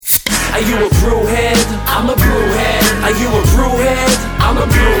Are you a brewhead? I'm a brewhead. Are you a brewhead? I'm a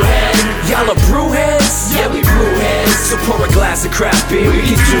brewhead. Y'all are brewheads? Yeah, we brewheads. So pour a glass of craft beer, we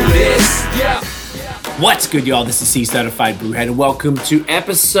can do this. Yeah. What's good, y'all? This is C-Certified Brewhead, and welcome to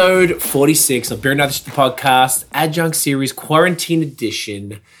episode 46 of Beer Another Shit Podcast, Adjunct Series Quarantine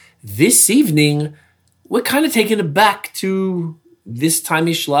Edition. This evening, we're kind of taking it back to this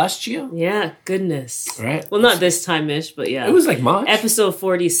time-ish last year. Yeah, goodness. Right. Well, not this time-ish, but yeah. It was like March. Episode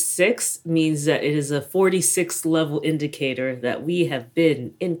 46 means that it is a 46 level indicator that we have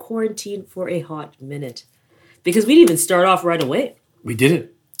been in quarantine for a hot minute. Because we didn't even start off right away. We didn't.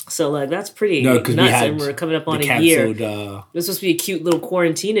 So, like, that's pretty nuts, and we're coming up on a year. This was supposed to be a cute little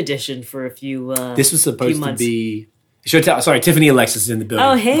quarantine edition for a few This was supposed to be... Sorry, Tiffany Alexis is in the building.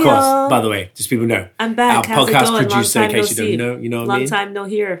 Oh, hey, of course, y'all. By the way, just people know. I'm back. Our How's podcast it going? producer, Long in time case no you see. don't know, you know what I Long mean? time no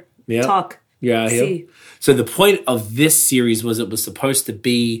hear. Yeah. Talk. Yeah, See. So the point of this series was it was supposed to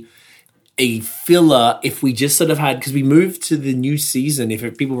be a filler if we just sort of had, because we moved to the new season.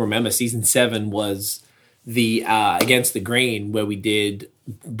 If people remember, season 7 was the Against the Grain, where we did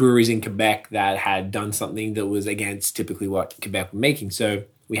breweries in Quebec that had done something that was against typically what Quebec were making. So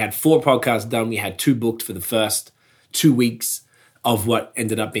we had 4 podcasts done. We had 2 booked for the first 2 weeks of what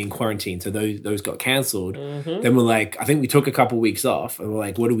ended up being quarantine. So those got canceled. Mm-hmm. Then we're like, I think we took a couple weeks off and we're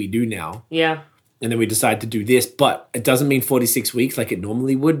like, what do we do now? Yeah. And then we decided to do this, but it doesn't mean 46 weeks like it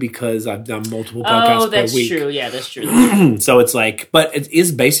normally would because I've done multiple podcasts per week. Oh, that's true. Yeah, that's true. So it's like, but it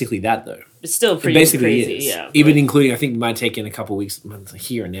is basically that though. It's still pretty crazy. Yeah. Even including, I think we might take in a couple weeks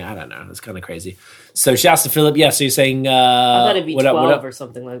here and there. I don't know. It's kind of crazy. So shouts to Philip. Yeah, so you're saying... I thought it'd be 12 or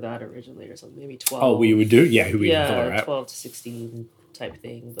something like that originally or something. Maybe 12. Oh, we would do? Yeah, who we thought, right? 12 to 16 type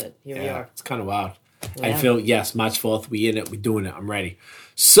thing, but here we are. It's kind of wild. Yeah. I feel, yes, March 4th, we in it, we're doing it, I'm ready.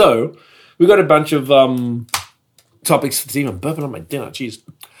 So, we got a bunch of topics for the team. I'm burping on my dinner, jeez.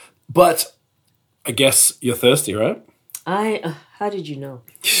 But, I guess you're thirsty, right? How did you know?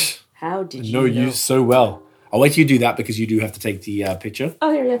 How did you know? You so well. I'll wait till you do that because you do have to take the picture.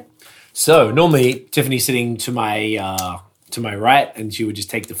 Oh, here, yeah. So, normally, Tiffany's sitting to my right, and she would just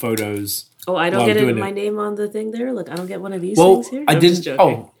take the photos. Oh, I don't get my name on the thing there? Look, I don't get one of these things here? I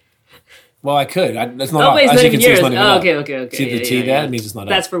didn't. Well, I could. That's not. Wait, as you can see, it's not even up. Okay. See the T there? It means it's not up.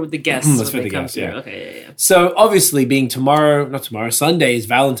 That's for the guests. That's for the guests, yeah. Okay, yeah. So, obviously, being Sunday is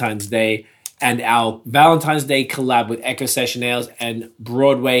Valentine's Day, and our Valentine's Day collab with Echo Session Ales and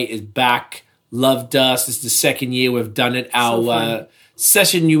Broadway is back. Love Dust. It's the second year we've done it. Our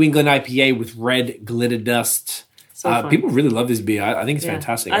Session New England IPA with red glitter dust. People really love this beer. I think it's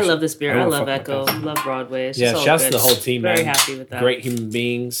fantastic. I love this beer. I love Echo. Love Broadway. It's shouts to the whole team, man. Very happy with that. Great human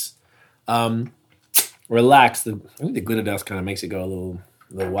beings. Relax. I think the glitter dust kind of makes it go a little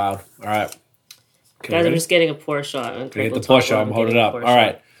wild. All right. Okay, guys, I'm just getting a pour shot. Get the pour shot. I'm holding it up. All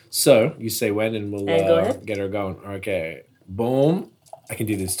right. So you say when and we'll get her going. Okay. Boom. I can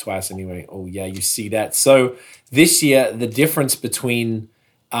do this twice anyway. Oh, yeah. You see that. So this year, the difference between...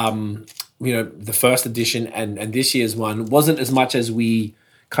 the first edition and this year's one wasn't as much as we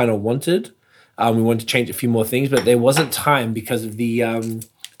kind of wanted. We wanted to change a few more things, but there wasn't time because of the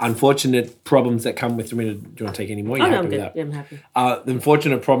unfortunate problems that come with... Do you want to take any more? I'm good. Yeah, I'm happy. The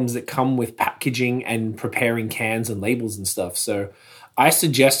unfortunate problems that come with packaging and preparing cans and labels and stuff. So I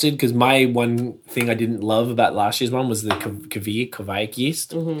suggested, because my one thing I didn't love about last year's one was the Kvaik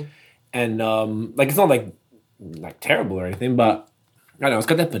yeast. Mm-hmm. And it's not like terrible or anything, but I don't know, it's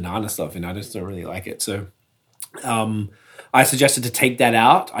got that banana stuff in it. I just don't really like it. So I suggested to take that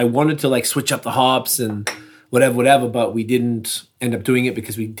out. I wanted to switch up the hops and whatever, but we didn't end up doing it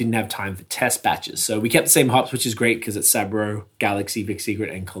because we didn't have time for test batches. So we kept the same hops, which is great because it's Sabro, Galaxy, Vic Secret,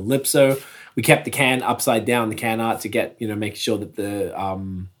 and Calypso. We kept the can upside down, the can art, to get, make sure that the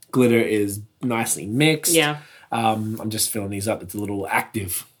glitter is nicely mixed. Yeah. I'm just filling these up. It's a little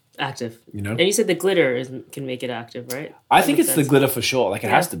active. And you said the glitter can make it active, right? I think it's the glitter for sure. It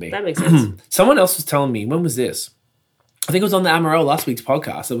has to be. That makes sense. Someone else was telling me, when was this? I think it was on the Amarillo last week's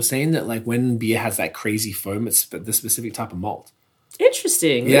podcast. They were saying that when beer has that crazy foam, it's the specific type of malt.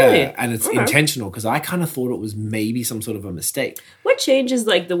 Interesting. Yeah, really? And it's intentional because I kind of thought it was maybe some sort of a mistake. What changes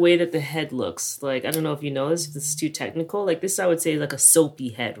the way that the head looks? I don't know if you know this, if this is too technical. This I would say a soapy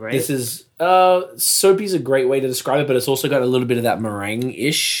head, right? This is soapy's a great way to describe it, but it's also got a little bit of that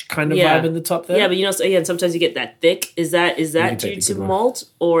meringue-ish kind of vibe in the top there. Yeah, but sometimes you get that thick. Is that due to malt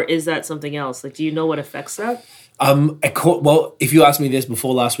or is that something else? Do you know what affects that? Well, if you asked me this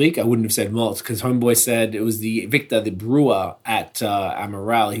before last week, I wouldn't have said malt because Homeboy said it was Victor, the brewer at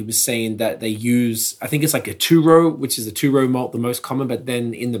Amaral. He was saying that they use, I think it's a 2-row, which is a 2-row malt, the most common, but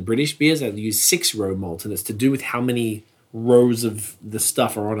then in the British beers, they use 6-row malt, and it's to do with how many rows of the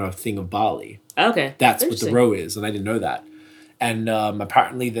stuff are on a thing of barley. Okay. That's what the Interesting. row is, and I didn't know that. And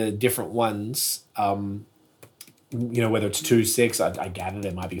apparently the different ones, whether it's 2, 6, I gather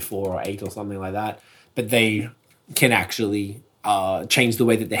there might be 4 or 8 or something like that, but they can actually change the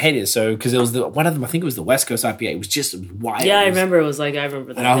way that the head is. So, because it was one of them, I think it was the West Coast IPA, it was just wild. Yeah, I remember. It was like, I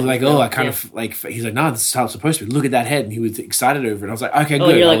remember that. And I was like, I kind Yeah. of like, he's like, no, this is how it's supposed to be. Look at that head. And he was excited over it. I was like, okay, Oh,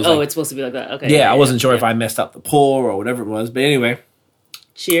 good. you're I like, was oh, it's supposed to be like that. Okay. yeah, I wasn't sure if yeah. I messed up the pour or whatever it was. But anyway,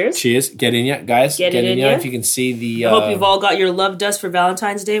 Cheers. cheers. Get in ya, guys. Get it in ya. If you can see the... I hope you've all got your love dust for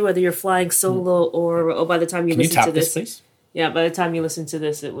Valentine's Day, whether you're flying solo or by the time you can you listen to tap this. this, please? Yeah, by the time you listen to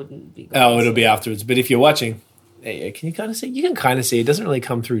this, it wouldn't be. Oh, it'll be afterwards. But if you're watching, hey, can you kind of see? You can kind of see. It doesn't really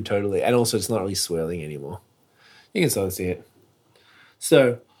come through totally. And also, it's not really swirling anymore. You can sort of see it.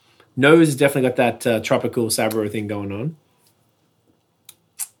 So, nose has definitely got that tropical Sabro thing going on.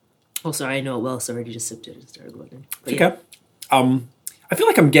 Oh, sorry, I know it well, so I already just sipped it and started going. But Okay. I feel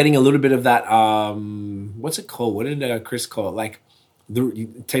like I'm getting a little bit of that. What's it called? What did Chris call it? Like,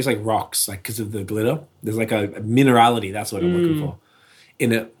 it tastes like rocks, like because of the glitter. There's like a minerality. That's what I'm looking for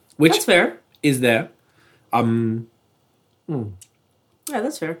in it, which that's fair. is there. Yeah,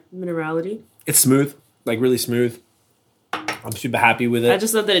 that's fair. Minerality. It's smooth, like really smooth. I'm super happy with I it.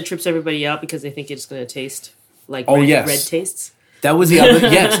 just love that it trips everybody out because they think it's going to taste like Oh, red, yes. red tastes. That was the other.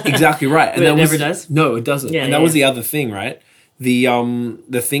 Yes, exactly right. And But that it never was, does? No, it doesn't. Yeah, and that yeah, was yeah. the other thing, right?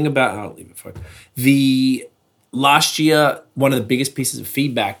 The thing about I'll leave it for the last year. One of the biggest pieces of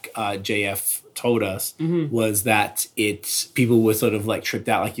feedback JF told us Mm-hmm. was that people were sort of like tripped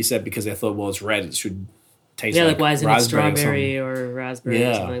out, like you said, because they thought, well, it's red, it should taste Yeah, like why isn't it raspberry or something. strawberry or raspberry Yeah.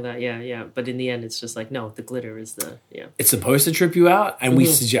 or something like that? Yeah, yeah. But in the end, it's just like, no, the glitter is the, yeah. It's supposed to trip you out, and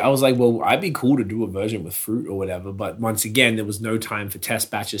Mm-hmm. I was like, well, I'd be cool to do a version with fruit or whatever, but once again, there was no time for test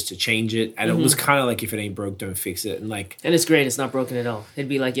batches to change it, and it was Mm-hmm. kind of like, if it ain't broke, don't fix it, and like, And it's great. It's not broken at all. It'd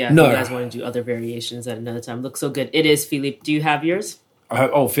be like, yeah, if No. you guys want to do other variations at another time. Looks so good. It is, Philippe. Do you have yours?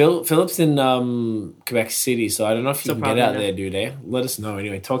 Philip's in Quebec City, so I don't know if you So can get probably out not. there, dude. Let us know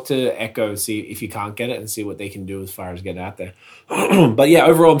anyway. Talk to Echo, see if you can't get it, and see what they can do as far as getting out there. But yeah,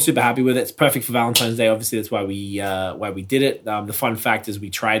 overall, I'm super happy with it. It's perfect for Valentine's Day. Obviously, that's why we did it. The fun fact is,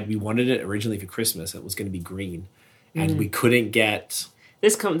 we wanted it originally for Christmas. It was going to be green, and we couldn't get.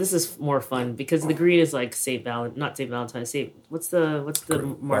 This is more fun because the green is like not St. Valentine's. What's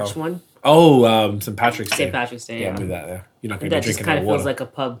the March Well, one? Oh, St. Patrick's Day. St. Patrick's Day. Yeah, move that there. You're not going to That be just drinking kind that of water. feels like a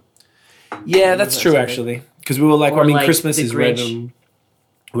pub. Yeah, that's true, Something. actually. Because we were like, Or like Christmas the is red. Grinch.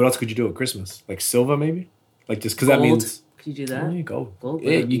 What else could you do at Christmas? Like silver, maybe? Like just because that Gold. means. Could you do Oh, that? yeah, gold. Gold Yeah,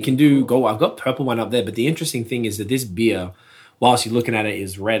 would you be can do cool. gold. I've got purple one up there, but the interesting thing is that this beer, whilst you're looking at it,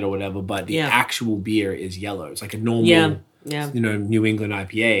 is red or whatever, but the Yeah. actual beer is yellow. It's like a normal, Yeah. New England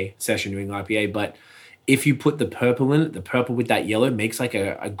IPA, session New England IPA, but if you put the purple in it, the purple with that yellow makes like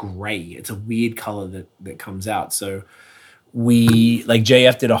a gray. It's a weird color that comes out. So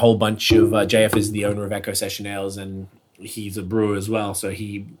JF did a whole bunch of, JF is the owner of Echo Session Ales, and he's a brewer as well. So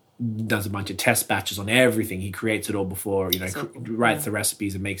he does a bunch of test batches on everything. He creates it all before, So cool. writes the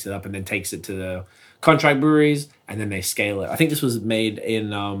recipes and makes it up, and then takes it to the contract breweries, and then they scale it. I think this was made in,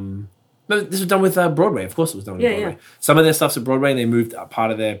 no, this was done with Broadway. Of course it was done with Yeah, Broadway. yeah. Some of their stuff's at Broadway, and they moved a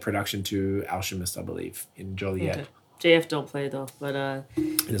part of their production to Alchemist, I believe, in Joliet. Okay. JF don't play though, but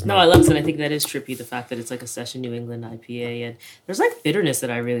It is no, not- I love it. And I think that is trippy. The fact that it's like a session New England IPA, and there's like bitterness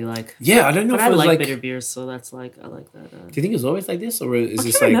that I really like. Yeah, I don't know But if I it was like like... bitter beers, so that's like I like that. Do you think it was always like this, or is I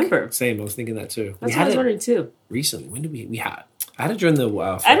this can't like remember. same? I was thinking that too. That's we what I had was it wondering too. recently. When did we had? I had it during the.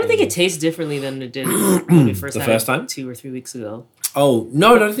 I don't think it tastes differently than it did when we first The had first it time? 2 or 3 weeks ago. Oh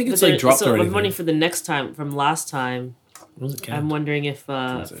no, I don't think it's But like dropped so or I'm anything. wondering for the next time from last time. What was it, Ken? I'm wondering if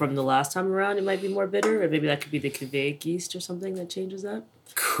it? from the last time around it might be more bitter, or maybe that could be the Cuvée yeast or something that changes that.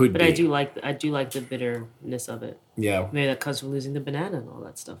 Could But be. I do like the bitterness of it. Yeah, Maybe that comes from losing the banana and all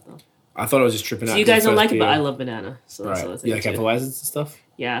that stuff though. I thought I was just tripping out. So you to the guys don't first like it, but beer. I love banana. So that's Right. what I You like think. Hefeweizens and stuff?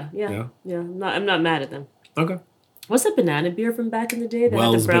 Yeah. Yeah. I'm not mad at them. Okay. What's that banana beer from back in the day? That had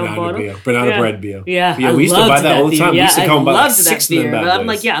Wells the brown banana bottle? beer, banana Yeah. bread beer. Yeah, yeah. We used to loved buy that all the beer. time. Yeah, we used to I come by like loved 6 that of beer. them But bad I'm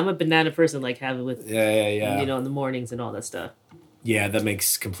like, boys. yeah, I'm a banana person. Like have it with Yeah. you know in the mornings and all that stuff. Yeah, that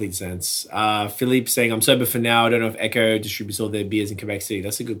makes complete sense. Philippe saying, I'm sober for now. I don't know if Echo distributes all their beers in Quebec City.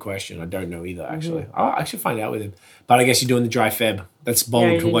 That's a good question. I don't know either, actually. I should find out with him. But I guess you're doing the dry Feb. That's Yeah, bold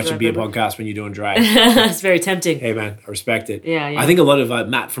you're to doing watch a dry beer Feb. podcast when you're doing dry. It's very tempting. Hey, man, I respect it. Yeah. I think a lot of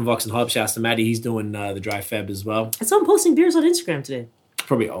Matt from Vox and Hob, shouts to Matty, he's doing the dry Feb as well. I saw him posting beers on Instagram today.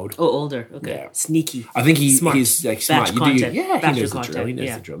 Probably old. Oh, older. Okay. Yeah. Sneaky. I think Smart. he's like smart. Batch content. Yeah, Batch he knows the content. drill. He knows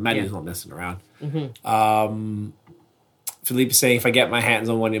Yeah. the drill. Matty's Yeah. not messing around. Philippe is saying, if I get my hands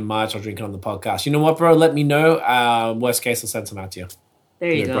on one in March, I'll drink it on the podcast. You know what, bro? Let me know. Worst case, I'll send some out to you.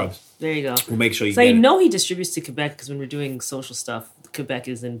 There you No go. probs. There you go. We'll make sure you So get I it. know he distributes to Quebec because when we're doing social stuff, Quebec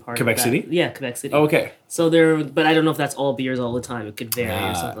is in part Quebec of that. City? Yeah, Quebec City. Oh, okay. So there, but I don't know if that's all beers all the time. It could vary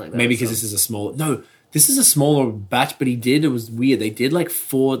or something like that. Maybe because so. this is a small... No, this is a smaller batch, but it was weird. They did like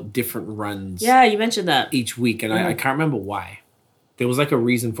 4 different runs Yeah, you mentioned that. each week, and I can't remember why. There was like a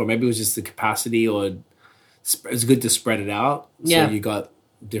reason for it. Maybe it was just the capacity, or it's good to spread it out. Yeah. So you got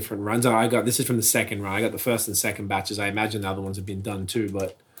different runs. This is from the second run. I got the first and second batches. I imagine the other ones have been done too,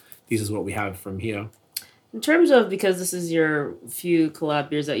 but this is what we have from here. In terms of, because this is your few collab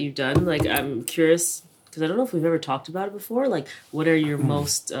beers that you've done, like I'm curious because I don't know if we've ever talked about it before. Like, what are your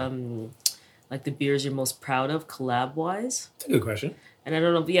most like the beers you're most proud of collab wise? That's a good question. And I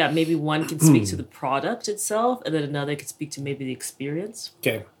don't know, but maybe one can speak to the product itself, and then another could speak to maybe the experience.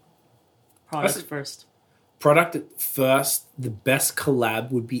 Okay. Product first. Product at first, the best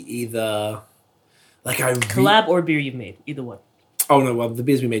collab would be either like Collab or beer you've made, either one. Oh no! Well, the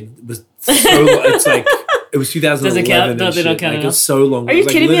beers we made was so. It's like it was 2011. Does it count? No, and they don't shit. count Like, at it was so long. Are It you was,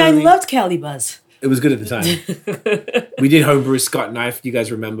 like, kidding me? I literally- loved Cali Buzz. It was good at the time. We did homebrew Scott Knife. You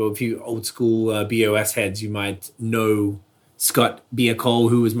guys remember, if you old school BOS heads, you might know Scott Biacol,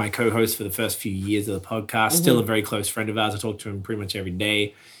 who was my co-host for the first few years of the podcast. Still a very close friend of ours. I talk to him pretty much every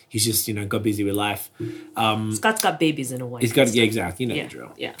day. He's just, got busy with life. Scott's got babies in a way. He's got, yeah, exactly. You know yeah, the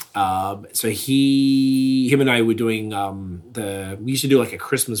drill. yeah. So him and I were doing we used to do like a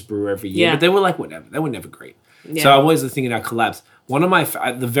Christmas brew every year, Yeah. but they were like whatever. They were never great. Yeah. So I was thinking our collabs. One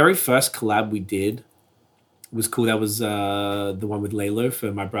of the very first collab we did was cool. That was the one with Lalo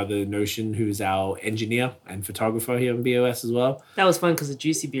for my brother Notion, who's our engineer and photographer here in BOS as well. That was fun because the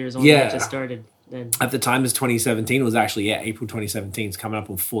Juicy Beers only Yeah. just started then. At the time, it's 2017. It was actually, April 2017. It's coming up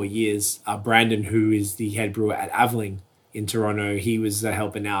on 4 years. Brandon, who is the head brewer at Aveling in Toronto, he was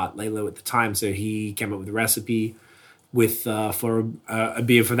helping out Lalo at the time. So he came up with a recipe for a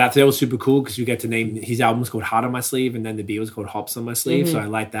beer for that. So that was super cool because you get to name, his album was called Heart on My Sleeve, and then the beer was called Hops on My Sleeve. So I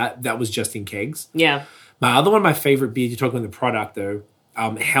like that. That was just in kegs. Yeah. My other one of my favorite beers, you're talking about the product though,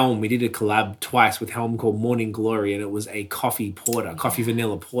 Helm. We did a collab twice with Helm called Morning Glory, and it was a coffee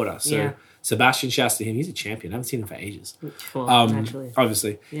vanilla porter. So Yeah. Sebastian, shouts to him. He's a champion. I haven't seen him for ages. Well, naturally.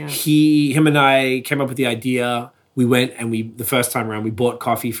 Obviously. Yeah. Him and I came up with the idea. We went and the first time around, we bought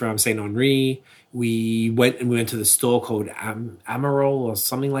coffee from Saint Henri. We went to the store called Amarol or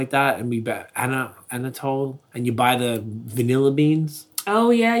something like that, and we bought Anatole, and you buy the vanilla beans. Oh,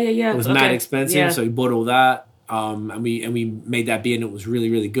 yeah. It was mad expensive, Yeah. so we bought all that, and we made that beer, and it was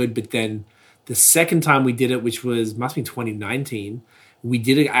really, really good. But then the second time we did it, which must be 2019, we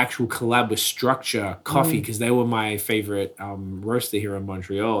did an actual collab with Structure Coffee because they were my favorite roaster here in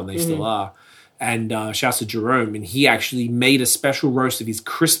Montreal, and they still are. And shouts to Jerome, and he actually made a special roast of his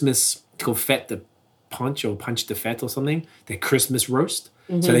Christmas called Fête de Punch or Punch de Fête or something. Their Christmas roast.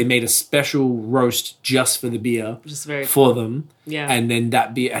 So they made a special roast just for the beer Just very for them. Yeah. And then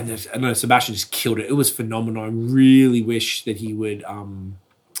that beer, and I know Sebastian just killed it. It was phenomenal. I really wish that he would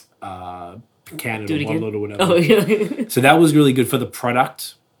can it Do it or bottle again? it or whatever. Oh, yeah. So that was really good for the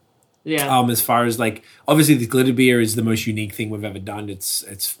product. Yeah. As far as like, obviously the glitter beer is the most unique thing we've ever done.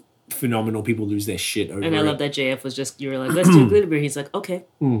 It's phenomenal. People lose their shit over And I it. love that JF was just, you were like, let's do glitter beer. He's like, okay.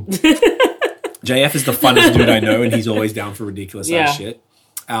 JF is the funnest dude I know, and he's always down for ridiculous Yeah. ass shit.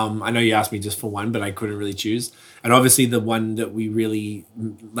 I know you asked me just for one, but I couldn't really choose. And obviously the one that we really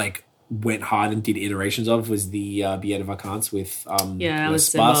like went hard and did iterations of was the Bière de Vacances with Yeah, that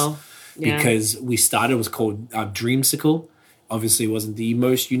was L'Espace. Simo. Yeah. Because we started, it was called Dreamsicle. Obviously, it wasn't the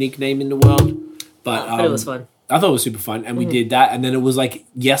most unique name in the world, but But it was fun. I thought it was super fun, and we did that. And then it was like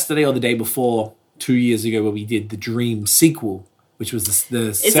yesterday or the day before, 2 years ago, where we did the Dream sequel, which was the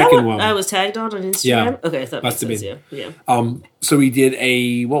Is that second what one. I was tagged on Instagram? Yeah. Okay, I thought Must that have was, been. yeah. So we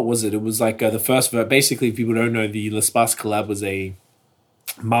did what was it? It was like the first, basically, if people don't know, the L'Espace collab was a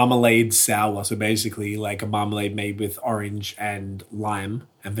marmalade sour. So basically like a marmalade made with orange and lime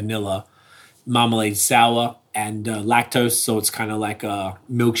and vanilla. Marmalade sour and lactose. So it's kind of like a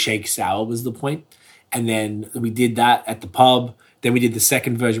milkshake sour was the point. And then we did that at the pub. Then we did the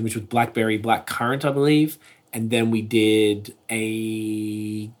second version, which was blackberry blackcurrant, I believe. And then we did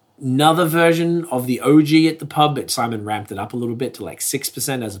another version of the OG at the pub, but Simon ramped it up a little bit to like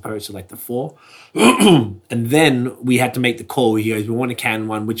 6% as opposed to like the 4. And then we had to make the call. He goes, we want to can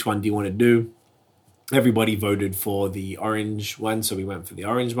one. Which one do you want to do? Everybody voted for the orange one, so we went for the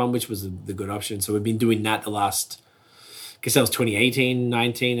orange one, which was the good option. So we've been doing that the last, I guess that was 2018,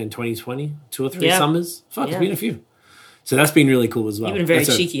 19, and 2020, 2 or 3 Yeah. summers. Fuck, Yeah. it's been a few. So that's been really cool as well. You've been very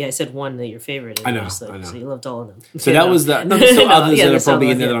That's cheeky. I said one that your favorite. And I know, you're just like, I know. So you loved all of them. So that was the. No, there's still others that are there's probably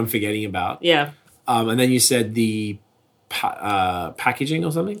in some there that ones, I'm forgetting about. yeah. And then you said the packaging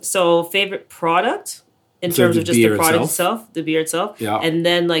or something. So favorite product in So terms the of just the beer product itself? itself, the beer itself, Yeah. and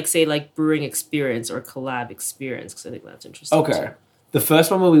then like say like brewing experience or collab experience because I think that's interesting. Okay. too. The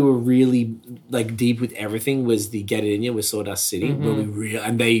first one where we were really like deep with everything was the Get It In Ya with Sawdust City, where we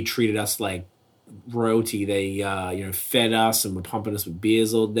and they treated us like royalty. They fed us and were pumping us with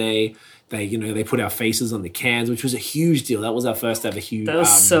beers all day. They put our faces on the cans, which was a huge deal. That was our first ever huge That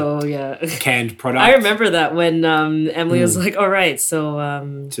was canned product. I remember that when Emily was like, "All right,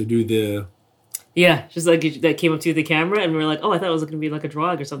 so to do the just like that came up to the camera, and we were like, oh, I thought it was going to be like a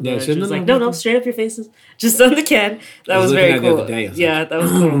drug or something." Yeah, and so she was no, like, no, no, straight up your faces, just on the can. That was looking very at it the cool. other day, I was Yeah, that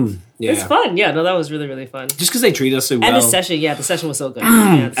was cool. Yeah. It's fun. Yeah, no, that was really really fun. just because they treat us so well. And the session was so good. Yeah,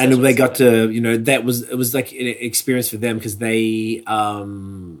 the And session they was got so good. to it was like an experience for them because they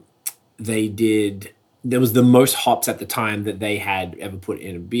did there was the most hops at the time that they had ever put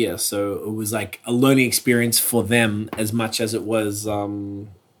in a beer, so it was like a learning experience for them as much as it was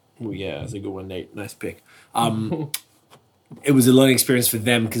that's a good one, Nate, nice pick. It was a learning experience for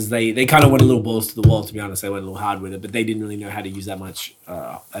them because they kind of went a little balls to the wall, to be honest. They went a little hard with it, but they didn't really know how to use that much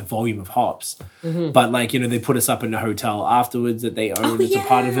a volume of hops. But they put us up in a hotel afterwards that they own as a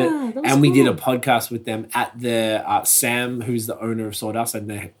part of it. that was And we did a cool. podcast with them at the Sam, who's the owner of Sawdust,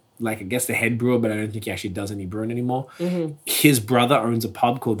 and I guess the head brewer, but I don't think he actually does any brewing anymore. His brother owns a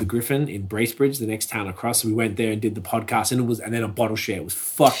pub called The Griffin in Bracebridge, the next town across. So we went there and did the podcast, and then a bottle share. It was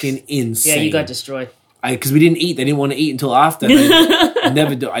fucking insane. Yeah, you got destroyed. Because we didn't eat. They didn't want to eat until after. I don't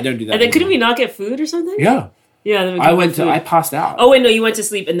do that. And then couldn't anymore. we not get food or something? Yeah. Yeah. Then we I couldn't went get to. food. I passed out. Oh wait, no, you went to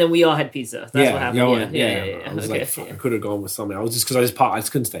sleep and then we all had pizza. That's what happened. Yeah. I was Okay. like, fuck, I could have gone with something. I was just because I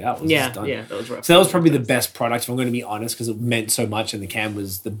just couldn't stay out. I was just done. That was rough. So that was probably the best product, if I'm going to be honest, because it meant so much. And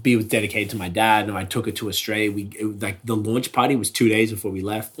the beer was dedicated to my dad, and I took it to Australia. The launch party was 2 days before we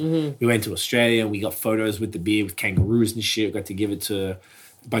left. We went to Australia, and we got photos with the beer with kangaroos and shit. We got to give it to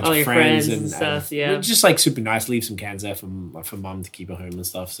a bunch All of your friends friends and stuff, yeah. it was just like super nice. Leave some cans there for mum to keep at home and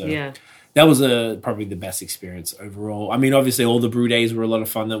stuff. So Yeah. that was probably the best experience overall. I mean, obviously, all the brew days were a lot of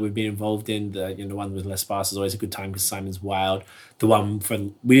fun that we've been involved in. The one with Les Sparse is always a good time because Simon's wild. The one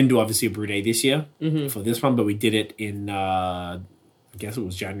we didn't do obviously a brew day this year for this one, but we did it in I guess it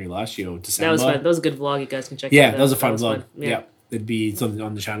was January last year or December. That was fun. That was a good vlog. You guys can check. Yeah, out. that was a fun vlog. fun. Yeah, there'd be something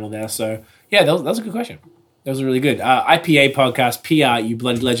on the channel there. So yeah, that was a good question. That was really good. IPA podcast, PR, you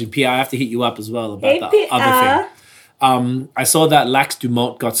bloody legend. PR, I have to hit you up as well about the other thing. I saw that Lax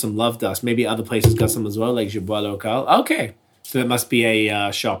Dumont got some love dust. Maybe other places got some as well, like Jebois Local. Okay. So that must be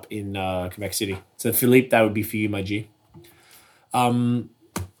a shop in Quebec City. So Philippe, that would be for you, my G.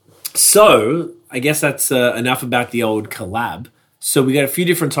 So I guess that's enough about the old collab. So we got a few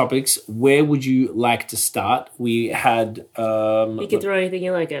different topics. Where would you like to start? We had... You can throw anything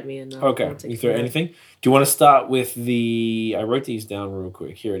you like at me. And Okay, I'll take you it throw from there. anything? Do you want to start with the... I wrote these down real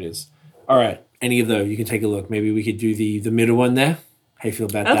quick. Here it is. All right. Any of those, you can take a look. Maybe we could do the middle one there. How you feel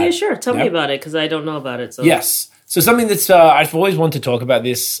about that? Okay, sure. Tell me Yep. about it because I don't know about it. So Yes. So something that's I've always wanted to talk about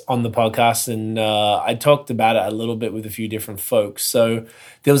this on the podcast, and I talked about it a little bit with a few different folks. So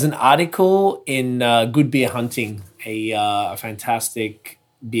there was an article in Good Beer Hunting, a fantastic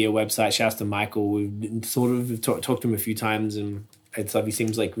beer website. Shouts to Michael. We've sort of talked to him a few times, and he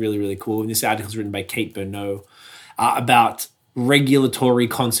seems like really, really cool. And this article is written by Kate Bernot about regulatory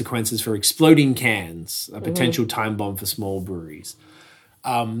consequences for exploding cans, a potential time bomb for small breweries.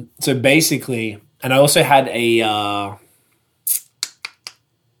 So basically, and I also had a,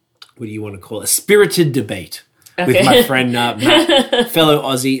 what do you want to call it? A spirited debate with my friend Matt, fellow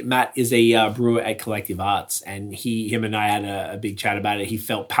Aussie. Matt is a brewer at Collective Arts, and him and I had a big chat about it. He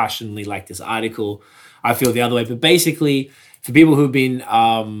felt passionately like this article. I feel the other way. But basically, for people who've been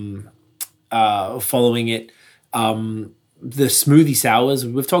following it, the smoothie sours,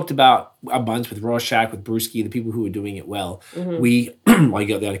 we've talked about a bunch with Rorschach, with Brewski, the people who are doing it well. I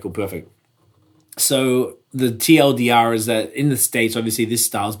got the article perfect. So the TLDR is that in the States, obviously this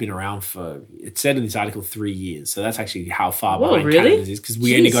style's been around for, it said in this article, 3 years. So that's actually how far behind really? Canada is, because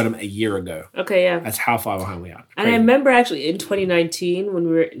we only Jeez. got them a year ago. Okay, yeah. That's how far behind we are. And I remember actually in 2019 when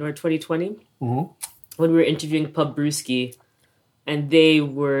we were, or 2020, when we were interviewing Pub Brewski, and they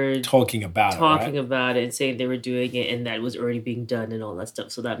were talking about about it and saying they were doing it and that it was already being done and all that stuff.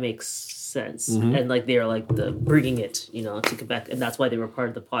 So that makes sense. And like they are like the bringing it, to Quebec, and that's why they were part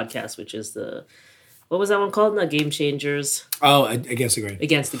of the podcast, which is the what was that one called? Not Game Changers. Oh, Against the Grain.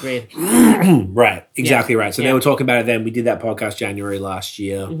 Against the Grain. Right, exactly right. So they Yeah. were talking about it then. We did that podcast January last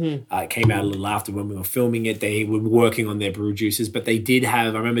year. Mm-hmm. It came out a little after when we were filming it. They were working on their brew juices, but they did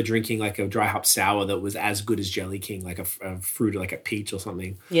have, I remember drinking like a dry hop sour that was as good as Jelly King, like a fruit, like a peach or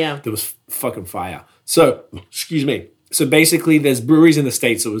something. Yeah. That was fucking fire. So, excuse me. So basically there's breweries in the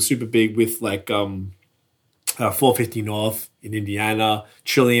States that was super big with like 450 North in Indiana.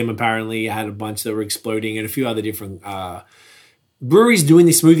 Trillium apparently had a bunch that were exploding, and a few other different breweries doing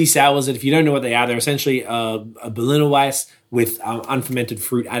these smoothie sours that if you don't know what they are, they're essentially a Berliner Weiss with unfermented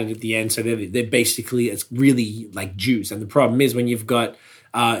fruit added at the end. So they're basically, it's really like juice. And the problem is when you've got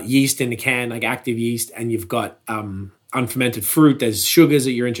yeast in the can, like active yeast, and you've got unfermented fruit, there's sugars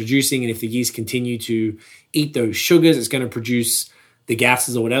that you're introducing. And if the yeast continue to eat those sugars, it's going to produce the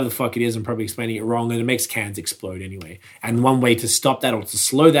gases or whatever the fuck it is. I'm probably explaining it wrong, and it makes cans explode anyway. And one way to stop that or to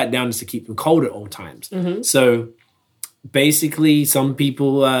slow that down is to keep them cold at all times. So basically some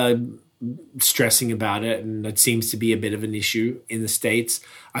people are stressing about it, and it seems to be a bit of an issue in the States.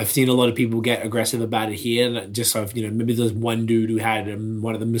 I've seen a lot of people get aggressive about it here, and just so maybe there's one dude who had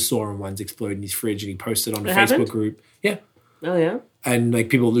one of the Masoran ones explode in his fridge, and he posted on a Facebook group. Yeah. Oh, yeah? And like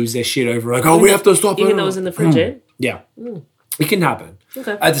people lose their shit over like, oh, we have to stop it. Even though it was in the fridge, eh? Yeah. It can happen.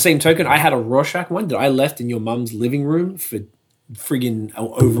 Okay. At the same token, I had a Rorschach one that I left in your mum's living room for friggin'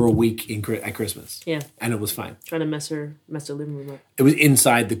 over a week at Christmas. Yeah. And it was fine. Trying to mess her living room up. It was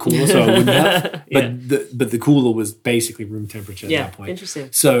inside the cooler, so I wouldn't have. Yeah. But the cooler was basically room temperature at Yeah, that point. interesting.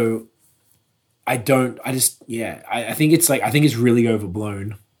 So I think it's really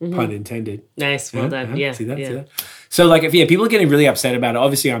overblown, pun intended. Nice, well done. Yeah. See that? Yeah. See that? So like if people are getting really upset about it,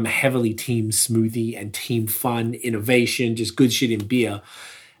 obviously I'm heavily team smoothie and team fun, innovation, just good shit in beer.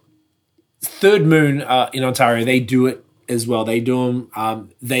 Third Moon in Ontario, they do it as well. They do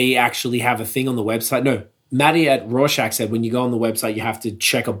them. They actually have a thing on the website. No, Maddie at Rorschach said when you go on the website, you have to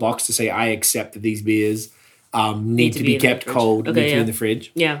check a box to say, I accept that these beers need to be kept cold, need to be in the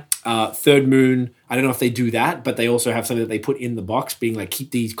fridge. Yeah. Third Moon, I don't know if they do that, but they also have something that they put in the box being like,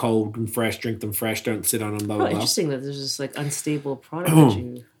 keep these cold and fresh, drink them fresh, don't sit on them, blah, blah, blah. Interesting that there's this like unstable product that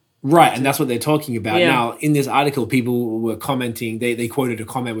you... Right, and that's what they're talking about. Yeah. Now, in this article, people were commenting, they quoted a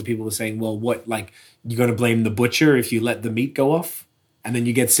comment where people were saying, well, what, like, you're going to blame the butcher if you let the meat go off and then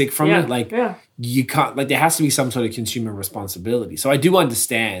you get sick from it? Like, you can't, like, there has to be some sort of consumer responsibility. So I do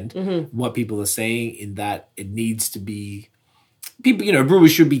understand what people are saying in that it needs to be, people,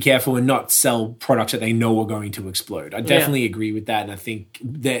 brewers should be careful and not sell products that they know are going to explode. I definitely agree with that. And I think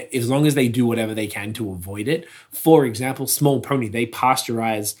that as long as they do whatever they can to avoid it, for example, Small Pony, they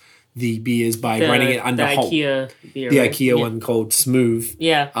pasteurize the beers by running it under the IKEA beer, the right? IKEA one called Smooth.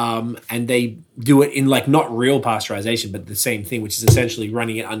 Yeah. And they do it in like not real pasteurization, but the same thing, which is essentially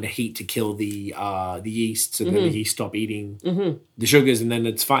running it under heat to kill the yeast, so that the yeast stop eating the sugars, and then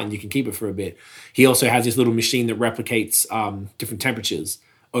it's fine. You can keep it for a bit. He also has this little machine that replicates different temperatures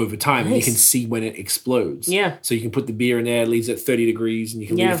over time, and you can see when it explodes. Yeah. So you can put the beer in there, it leaves at 30 degrees, and you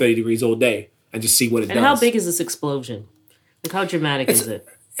can leave it 30 degrees all day and just see what it does. And how big is this explosion? Like how dramatic is it?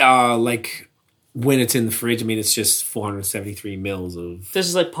 Like when it's in the fridge, I mean, it's just 473 mils of... So it's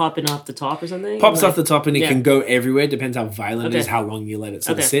just like popping off the top or something? Pops off the top and it can go everywhere. Depends how violent it is, how long you let it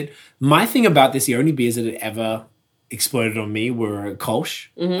sort of sit. My thing about this, the only beers that had ever exploded on me were Kolsch.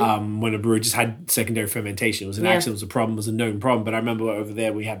 When a brewer just had secondary fermentation. It was an accident, it was a problem, it was a known problem. But I remember over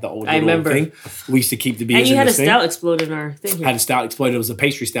there we had the old thing. We used to keep the beers in the thing. And you had a stout explode in our thing here. Had a stout explode. It was a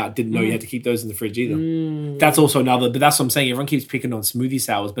pastry stout. Didn't know you had to keep those in the fridge either. That's also another, but that's what I'm saying. Everyone keeps picking on smoothie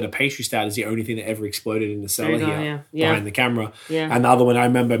sours, but a pastry stout is the only thing that ever exploded in the cellar here behind the camera. Yeah. And the other one I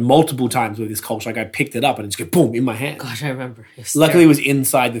remember multiple times with this Kolsch, like I picked it up and it just go boom in my hand. Gosh, I remember. Luckily it was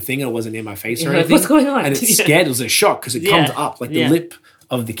inside the thing and it wasn't in my face or anything. What's going on? And it's scared. It was a shock because it comes up, like the lip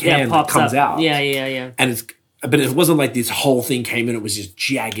of the can comes out. Yeah. And but it wasn't like this whole thing came in, it was just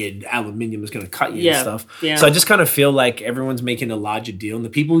jagged aluminium was going to cut you and stuff. Yeah. So I just kind of feel like everyone's making a larger deal. And the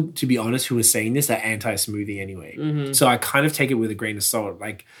people, to be honest, who are saying this are anti-smoothie anyway. So I kind of take it with a grain of salt.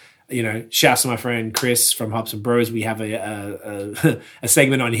 Like, shouts to my friend Chris from Hops and Bros. We have a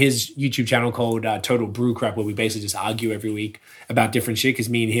segment on his YouTube channel called Total Brew Crap, where we basically just argue every week about different shit because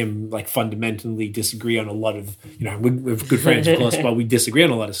me and him like fundamentally disagree on a lot of, we're good friends, of course, but we disagree on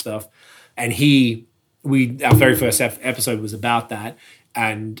a lot of stuff. And our very first episode was about that.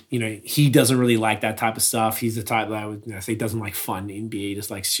 And, he doesn't really like that type of stuff. He's the type that I would say doesn't like fun in beer. He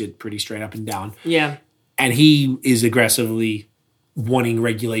just likes shit pretty straight up and down. Yeah. And he is aggressively wanting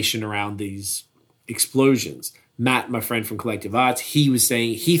regulation around these explosions. Matt, my friend from Collective Arts, he was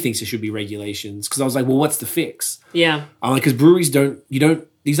saying he thinks there should be regulations because I was like, well, what's the fix? Yeah. I'm like, because breweries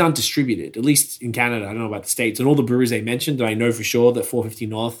these aren't distributed, at least in Canada. I don't know about the States. And all the breweries they mentioned, I know for sure that 450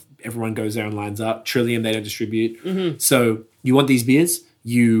 North, everyone goes there and lines up. Trillium, they don't distribute. Mm-hmm. So you want these beers,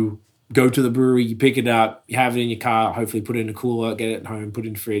 you go to the brewery, you pick it up, you have it in your car, hopefully put it in a cooler, get it at home, put it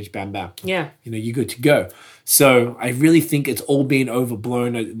in the fridge, bam, bam. Yeah. You're good to go. So I really think it's all being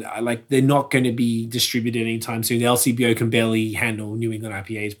overblown. Like, they're not going to be distributed anytime soon. The LCBO can barely handle New England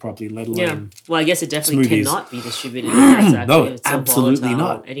IPAs properly, let alone... Yeah. Well, I guess it definitely smoothies. cannot be distributed. Exactly. No, It's so absolutely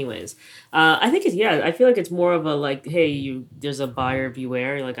volatile not. Anyways, I think I feel like it's more of a like, hey, there's a buyer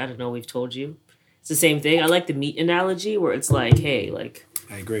beware. Like, I don't know, we've told you. It's the same thing. I like the meat analogy where it's like, hey, like,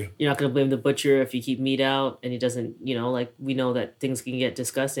 I agree. you're not going to blame the butcher if you keep meat out and he doesn't, like, we know that things can get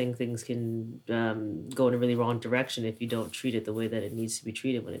disgusting. Things can go in a really wrong direction if you don't treat it the way that it needs to be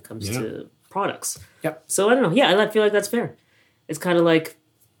treated when it comes to products. Yep. So I don't know. Yeah, I feel like that's fair. It's kind of like,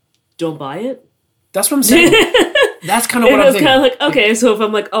 don't buy it. That's what I'm saying. That's kind of what I'm It's thinking. kind of like, okay, so if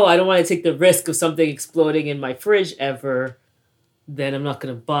I'm like, oh, I don't want to take the risk of something exploding in my fridge ever, then I'm not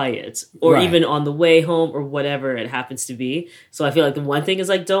going to buy it. Or Right. even on the way home or whatever it happens to be. So I feel like the one thing is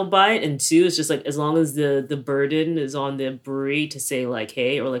like, don't buy it. And two, it's just like, as long as the burden is on the brewery to say like,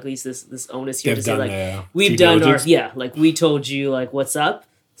 hey, or like at least this onus here They've to say done like, their we've due done diligence. like we told you like what's up.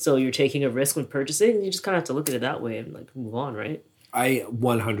 So you're taking a risk when purchasing. And you just kind of have to look at it that way and like move on, right? I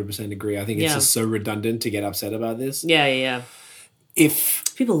 100% agree. I think it's Yeah. just so redundant to get upset about this. Yeah.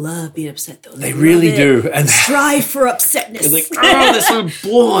 If People love being upset though. they really love do. it. And Strive for upsetness. it's like, oh, they're so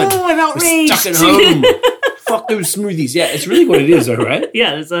bored. Oh, I'm outraged. We're stuck at home. Fuck those smoothies. Yeah, it's really what it is though, right?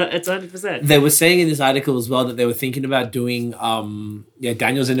 Yeah, it's 100%. They were saying in this article as well that they were thinking about doing,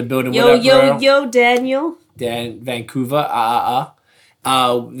 Daniel's in the building, Yo, whatever. Daniel. Vancouver,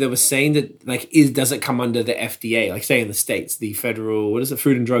 they were saying that, like, does it come under the FDA? Like, say in the States, the federal, what is it,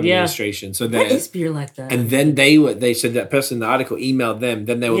 Food and Drug Yeah. Administration. So What they is beer like that? and then they said that person in the article emailed them.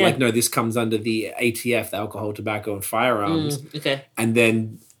 Then they were Yeah. like, no, this comes under the ATF, the Alcohol, Tobacco, and Firearms. Okay. And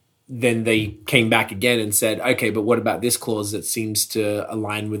then they came back again and said, okay, but what about this clause that seems to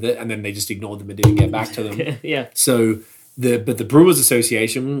align with it? And then they just ignored them and didn't get back to them. Yeah. So the Brewers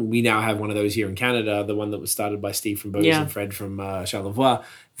Association, we now have one of those here in Canada, the one that was started by Steve from Bose Yeah. and Fred from Charlevoix.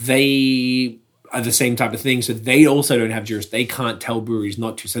 They are the same type of thing. So they also don't have they can't tell breweries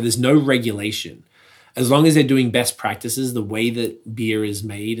not to. So there's no regulation. As long as they're doing best practices, the way that beer is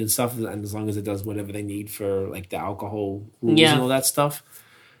made and stuff, and as long as it does whatever they need for like the alcohol rules Yeah. and all that stuff,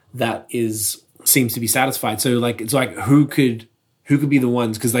 that seems to be satisfied. So like, it's like, who could be the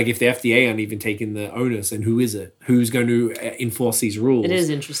ones? Because like, if the FDA aren't even taking the onus, and who is it? Who's going to enforce these rules? It is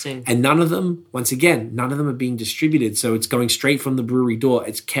interesting. And none of them, once again, are being distributed. So it's going straight from the brewery door.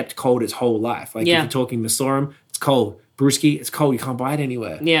 It's kept cold its whole life. Like if you're talking Masorum, it's cold. Brewski, it's cold. You can't buy it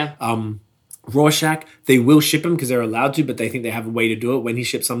anywhere. Yeah. Rorschach, they will ship them because they're allowed to, but they think they have a way to do it. When he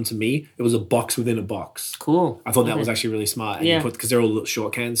shipped some to me, it was a box within a box. Cool. I thought that was actually really smart. And because they're all little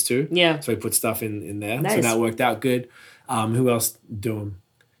short cans too. Yeah. So he put stuff in there. Nice. So that worked out good. Who else do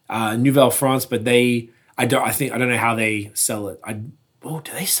them? Nouvelle France, but I don't know how they sell it. Do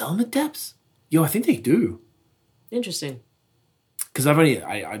they sell them at Depths? Yo, I think they do. Interesting. Because I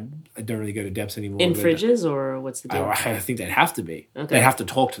don't really go to Depths anymore. In but fridges or what's the deal? I think they'd have to be. Okay. They have to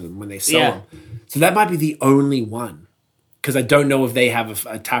talk to them when they sell Yeah. them. So that might be the only one. Because I don't know if they have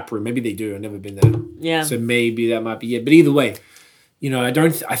a tap room. Maybe they do. I've never been there. Yeah. So maybe that might be it. But either way,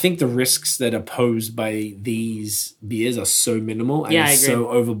 I think the risks that are posed by these beers are so minimal and Yeah, I it's agree. so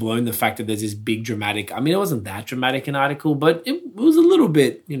overblown. The fact that there's this big dramatic, it wasn't that dramatic an article, but it was a little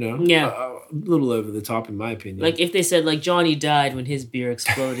bit, a little over the top in my opinion. Like if they said like Johnny died when his beer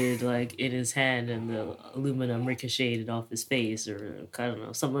exploded like in his hand and the aluminum ricocheted off his face, or I don't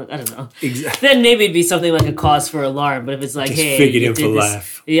know, something like, I don't know. Exactly. Then maybe it'd be something like a cause for alarm. But if it's like, Just hey, figured you in did for this-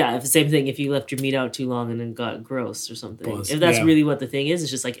 life. Yeah, if the same thing, if you left your meat out too long and then got gross or something. Pause. If that's Yeah. really what the thing is,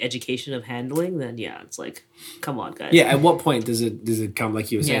 it's just like education of handling. Then yeah, it's like, come on, guys. Yeah, at what point does it come,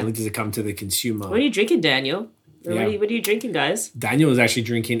 like you were saying, Yeah. like, does it come to the consumer? What are you drinking, Daniel? Or Yeah. what are you drinking, guys? Daniel is actually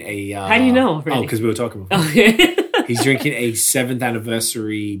drinking a... How do you know already? Oh, because we were talking before. Okay. He's drinking a 7th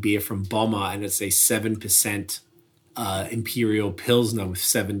anniversary beer from Bomber, and it's a 7% Imperial Pilsner with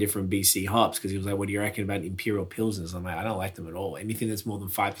 7 different BC hops, because he was like, what do you reckon about Imperial Pilsners? I'm like, I don't like them at all. Anything that's more than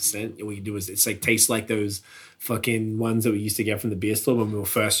 5%, what you do is it's like tastes like those fucking ones that we used to get from the beer store when we were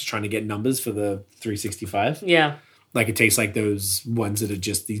first trying to get numbers for the 365. Yeah. Like it tastes like those ones that are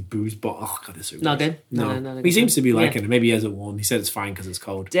just these booze oh god, they're so Not gross. good? No, Not a he good seems to be one? liking it. Maybe he has it warm. He said it's fine because it's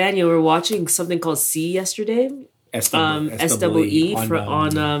cold. Daniel, we're watching something called C yesterday. SWE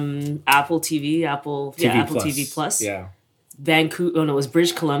on Apple TV, Apple TV Plus. TV Plus. Yeah. Vancouver. Oh no, it was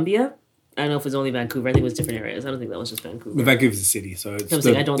British Columbia. I don't know if it was only Vancouver. I think it was different areas. I don't think that was just Vancouver. But Vancouver's a city, so it's I was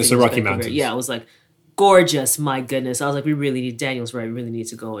like, I don't think the it was Rocky Vancouver. Mountains. Yeah, I was like, gorgeous. My goodness. I was like, we really need, Daniel's right. We really need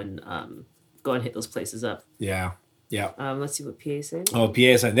to go and hit those places up. Yeah. Let's see what PA is saying. Oh, PA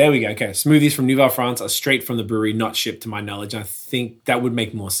is saying, there we go. Okay, smoothies from Nouvelle France are straight from the brewery, not shipped to my knowledge. I think that would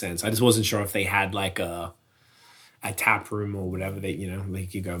make more sense. I just wasn't sure if they had like a tap room or whatever they,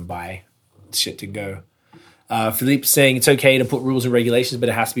 like you go and buy shit to go. Philippe saying it's okay to put rules and regulations, but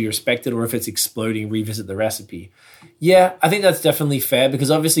it has to be respected, or if it's exploding, revisit the recipe. Yeah, I think that's definitely fair, because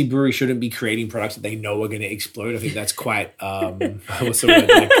obviously breweries shouldn't be creating products that they know are going to explode. I think that's quite what's the word?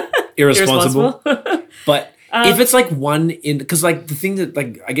 Like, irresponsible. But if it's like because like the thing that,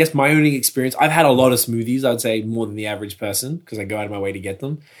 like, I guess my only experience, I've had a lot of smoothies, I'd say more than the average person, because I go out of my way to get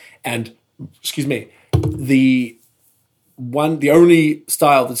them. And excuse me, the only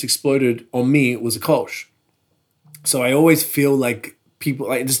style that's exploded on me was a Kolsch. So I always feel like people,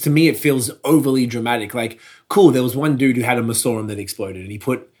 like, just to me, it feels overly dramatic. Like, cool, there was one dude who had a Masorum that exploded, and he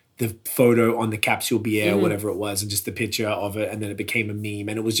put the photo on the capsule beer or whatever it was, and just the picture of it, and then it became a meme.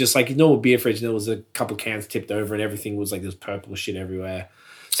 And it was just like, a beer fridge, and there was a couple cans tipped over, and everything was like this purple shit everywhere.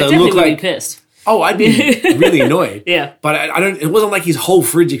 So it looked like, be pissed. Oh, I'd be really annoyed. Yeah. But I don't, it wasn't like his whole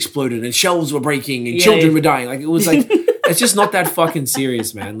fridge exploded and shelves were breaking and children were dying. Like, it was like, it's just not that fucking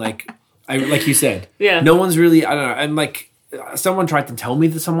serious, man. Like you said. Yeah. No one's really, I don't know. And like, someone tried to tell me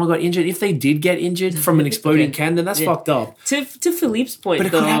that someone got injured. If they did get injured from an exploding can, then that's fucked up. To Philippe's point, but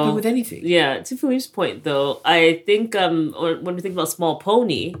it could happen with anything. Yeah, to Philippe's point, though, I think when we think about Small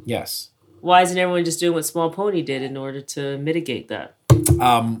Pony, yes, why isn't everyone just doing what Small Pony did in order to mitigate that?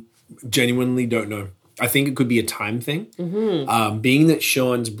 Genuinely don't know. I think it could be a time thing. Being that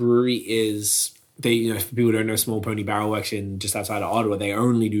Sean's brewery is, they, if people don't know, Small Pony Barrel Works in just outside of Ottawa, they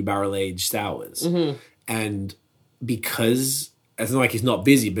only do barrel aged sours, and because it's not like he's not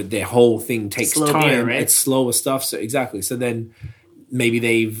busy, but their whole thing takes time. Beer, right? It's slower stuff. So exactly. So then maybe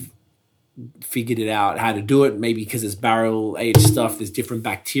they've figured it out how to do it. Maybe because it's barrel aged stuff, there's different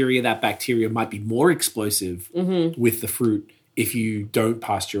bacteria. That bacteria might be more explosive with the fruit if you don't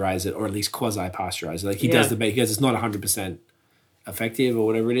pasteurize it, or at least quasi pasteurize it. Like he does because it's not 100% effective or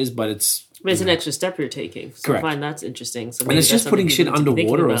whatever it is, but it's an extra step you're taking. So correct. I find that's interesting. So and it's just putting shit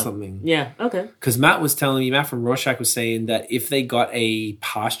underwater or something. Yeah, okay. Because Matt from Rorschach was saying that if they got a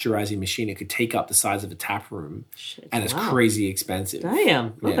pasteurizing machine, it could take up the size of a tap room. Shit, and it's crazy expensive.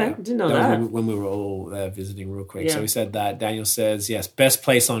 Damn. Okay, yeah. Didn't know that. Was when we were all visiting real quick. Yeah. So we said that. Daniel says, yes, best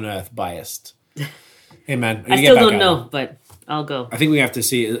place on earth, biased. Hey, man. I still don't know, but I'll go. I think we have to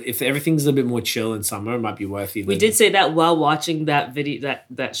see if everything's a bit more chill in summer. It might be worth it. We did say that while watching that video,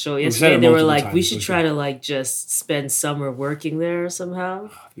 that show yesterday. They were like, we should try to like just spend summer working there somehow.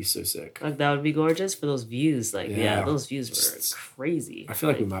 That'd be so sick. Like that would be gorgeous for those views. Like those views were crazy. I feel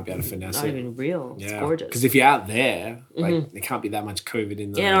like we might be able to finesse not it. Not even real. It's gorgeous. Because if you're out there, like there can't be that much COVID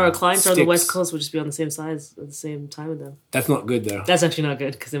in the and our clients on the West Coast will just be on the same size at the same time with them. That's not good though. That's actually not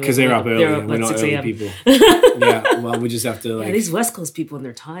good because they're up early. And we're not early people. Well, we just have to like these West Coast people in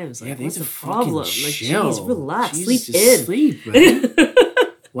their times. Like, what's the problem? Like, chill. geez, relax, Jesus, sleep, man.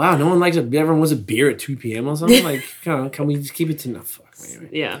 Wow, no one likes everyone wants a beer at 2 p.m. or something. Like, can we just keep it to no fuck? Anyway.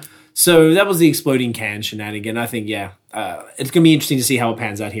 Yeah. So that was the exploding can shenanigan. I think, it's gonna be interesting to see how it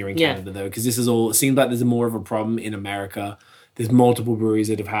pans out here in Canada, though, because this is all. It seems like there's more of a problem in America. There's multiple breweries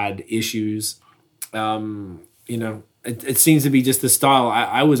that have had issues. It seems to be just the style.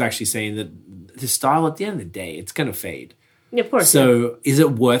 I was actually saying that the style at the end of the day, it's gonna fade. Yeah, of course. So is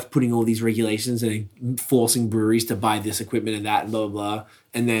it worth putting all these regulations and forcing breweries to buy this equipment and that and blah, blah, blah.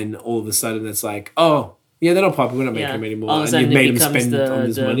 And then all of a sudden it's like, oh, yeah, they're not popular. We're not making them anymore. All of a and you've made them spend on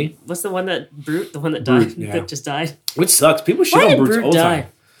this money. What's the one that Brute? The one that died? That just died? Which sucks. People shit on Brute all the time.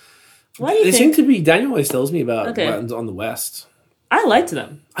 Why do you think? They seem to be, Daniel always tells me about on the West. I liked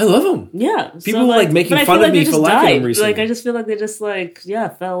them. I love them. Yeah. People were like making fun of me for liking them recently. Like, I just feel like they just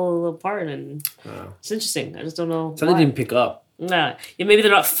fell apart and it's interesting. I just don't know. So they didn't pick up. Nah. Yeah, maybe they're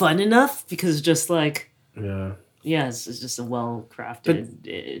not fun enough because it's just like yeah, it's just a well crafted,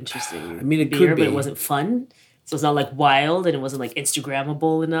 interesting. I mean, it beer, could be, but it wasn't fun. So it's not like wild, and it wasn't like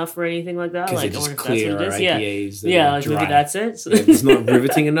Instagrammable enough or anything like that. Like, just clear IPAs. Like maybe that's it. So it's not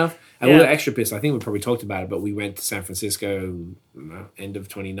riveting enough. And we were extra pissed. I think we probably talked about it, but we went to San Francisco end of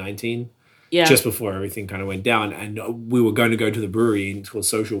 2019. Yeah. Just before everything kind of went down, and we were going to go to the brewery. It's called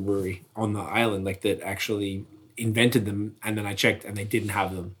Social Brewery on the island, like that actually invented them. And then I checked, and they didn't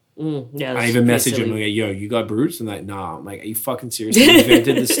have them. I even messaged him like, "Yo, you got Brutes?" And like, "Nah." I'm like, "Are you fucking serious? You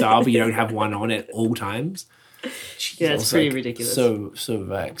invented the style, but you don't have one on at all times." Jeez, it's pretty ridiculous. So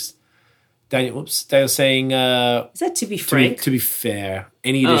vexed. They were saying Is that to be frank? to be fair,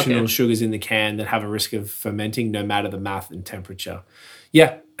 any additional sugars in the can that have a risk of fermenting, no matter the math and temperature.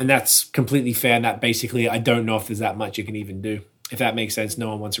 Yeah, and that's completely fair. And that basically, I don't know if there's that much you can even do. If that makes sense, no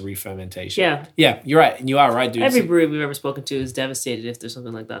one wants a re-fermentation. Yeah. Yeah, you're right. And you are right, dude. Every brewery we've ever spoken to is devastated if there's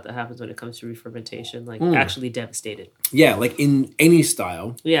something like that happens when it comes to re-fermentation. Like, actually devastated. Yeah, like in any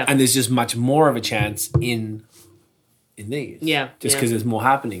style. Yeah. And there's just much more of a chance in these. Yeah. Just because there's more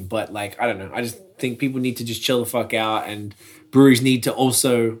happening. But, like, I don't know. I just think people need to just chill the fuck out, and breweries need to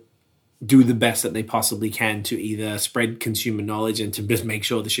also do the best that they possibly can to either spread consumer knowledge and to just make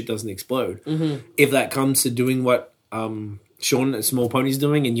sure the shit doesn't explode. Mm-hmm. If that comes to doing what Sean at Small Pony's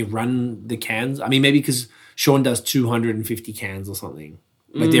doing, and you run the cans, I mean, maybe because Sean does 250 cans or something.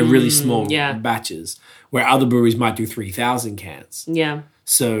 Like, they're really small batches, where other breweries might do 3,000 cans. Yeah.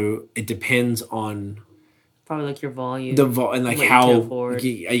 So it depends on probably like your volume. And like how are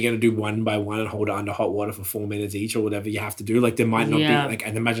you going to do one by one and hold it under hot water for 4 minutes each or whatever you have to do? Like, there might not be like,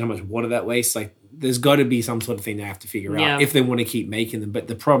 and imagine how much water that wastes. Like, there's got to be some sort of thing they have to figure out if they want to keep making them. But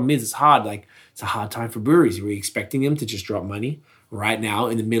the problem is, it's hard. Like, it's a hard time for breweries. Are we expecting them to just drop money right now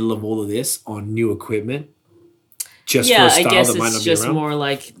in the middle of all of this on new equipment? Just for a style I guess that might not it's be just around? more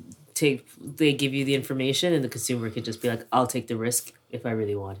like they give you the information and the consumer could just be like, I'll take the risk if I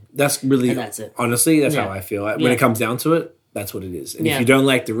really want it. That's really, and that's it. Honestly, that's how I feel. When it comes down to it, that's what it is. And if you don't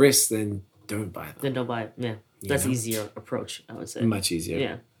like the risk, then don't buy them. Then don't buy it. Yeah. That's easier approach, I would say. Much easier.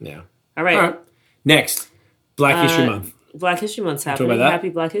 Yeah. Yeah. All right. Next, Black History Month. Black History Month's happening. about that? Happy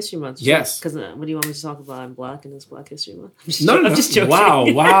Black History Month. Yes. Because what do you want me to talk about? I'm black and it's Black History Month. I'm just joking.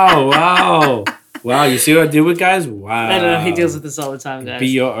 Wow. Wow, you see what I did with guys? Wow. I don't know. He deals with this all the time, guys. Be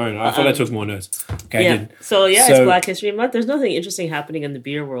your own. I thought I took more notes. Okay, I did. So, it's Black History Month. There's nothing interesting happening in the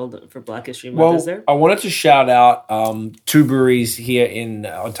beer world for Black History Month, is there? I wanted to shout out two breweries here in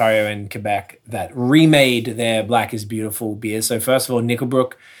Ontario and Quebec that remade their Black is Beautiful beers. So, first of all,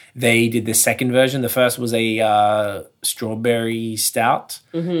 Nickelbrook, they did the second version. The first was a strawberry stout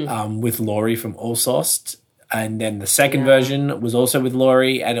with Laurie from All Sauced. And then the second version was also with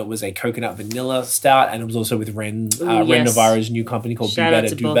Laurie, and it was a coconut vanilla stout, and it was also with Ren Navarro's new company called Be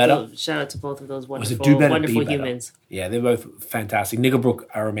Better, Do Better. Shout out to both of those wonderful humans. Yeah, they're both fantastic. Nickelbrook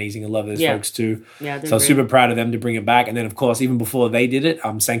are amazing. I love those folks too. Yeah, so I was super proud of them to bring it back. And then, of course, even before they did it,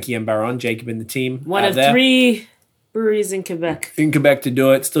 Sankey and Baron, Jacob and the team. One of 3 breweries in Quebec. In Quebec to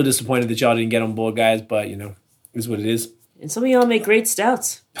do it. Still disappointed that y'all didn't get on board, guys, but, you know, it is what it is. And some of y'all make great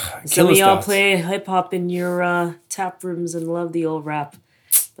stouts. Some of y'all play hip hop in your tap rooms and love the old rap.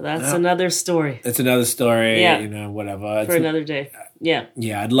 But that's another story. It's another story. Yeah. You know, whatever. For another day. Yeah.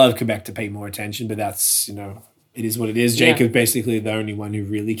 Yeah, I'd love Quebec to pay more attention, but that's, you know, it is what it is. Jacob's basically the only one who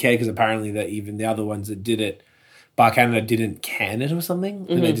really cared, because apparently even the other ones that did it, Bar Canada didn't can it or something,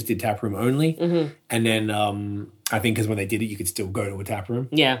 and they just did tap room only. And then I think because when they did it, you could still go to a tap room.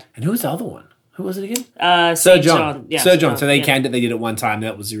 Yeah. And who was the other one? Who was it again? Sir John. Yeah, Sir John. So they canned it. They did it one time.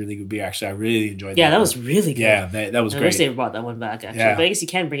 That was a really good beer, actually. I really enjoyed that. Yeah, that was really good. Yeah, that was great. I wish they brought that one back, actually. Yeah. But I guess you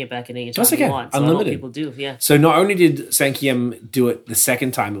can bring it back in any time you want. So unlimited. I hope people do, yeah. So not only did Sankiam do it the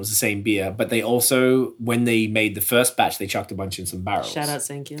second time, it was the same beer, but they also, when they made the first batch, they chucked a bunch in some barrels. Shout out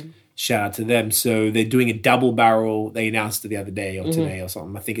Sankiam. Shout out to them. So they're doing a double barrel. They announced it the other day or today or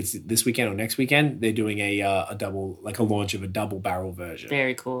something. I think it's this weekend or next weekend. They're doing a double, like a launch of a double barrel version.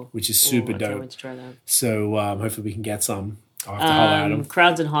 Very cool. Which is super dope. I can't wait to try that. So hopefully we can get some. I'll have to holler at them.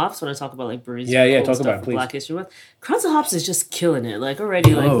 Crowns and Hops, when I talk about like breweries. Yeah, talk about it, please. Black History Month. Crowns and Hops is just killing it. Like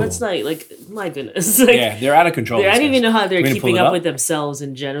already, like let's not like my goodness. Like, yeah, they're out of control. I don't even know how they're keeping up with themselves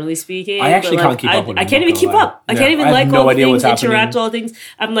and generally speaking. I actually can't keep up with them. I can't even keep up. I can't even like all the things, interact all things.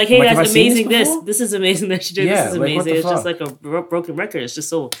 I'm like, hey, that's amazing. This is amazing that you did. This is amazing. It's just like a broken record. It's just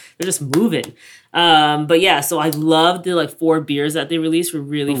so they're just moving. But yeah, so I love the like 4 beers that they released were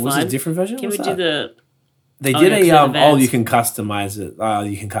really fun. Was it a different version? Can we do the? They did you can customize it.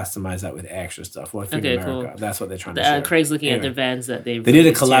 You can customize that with extra stuff. Well, I think America. Cool. That's what they're trying to show. Craig's looking at their Vans that they did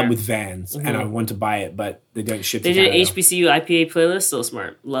a collab with Vans, and I want to buy it, but they don't ship. They did an HBCU IPA playlist. So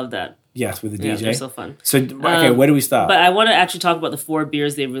smart. Love that. Yes, with the DJ. Yeah, they're so fun. So, okay, where do we start? But I want to actually talk about the 4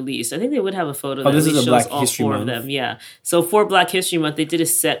 beers they released. I think they would have a photo that shows all 4 of them. Yeah. So for Black History Month, they did a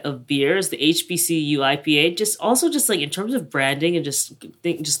set of beers, the HBCU IPA, just like in terms of branding and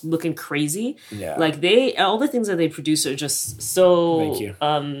just looking crazy. Yeah. Like all the things that they produce are just so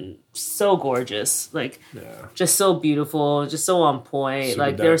so gorgeous. Like just so beautiful, just so on point. Super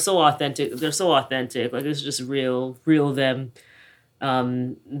like dope. They're so authentic. Like it's just real them.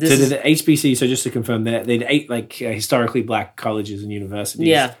 So the HBC, so just to confirm that they'd 8 like historically black colleges and universities.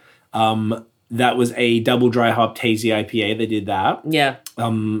 Yeah. That was a double dry hopped hazy IPA. They did that. Yeah.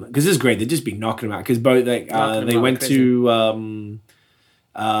 Because this is great. They've just been knocking them out. Because both they went crazy. to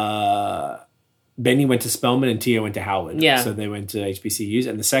Benny went to Spelman and Tia went to Howard. Yeah. So they went to HBCUs.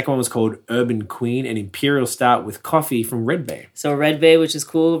 And the second one was called Urban Queen, an Imperial Stout with coffee from Red Bay. So Red Bay, which is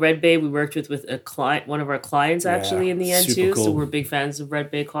cool. Red Bay, we worked with a client, one of our clients actually in the end super too. cool. So we're big fans of Red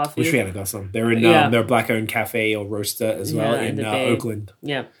Bay coffee. Wish we had got some. They're in they're a black-owned cafe or roaster as well Yeah, in in the Bay. Oakland,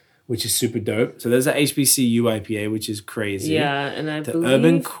 Yeah. which is super dope. So there's an HBCU IPA, which is crazy. Yeah, and I The believe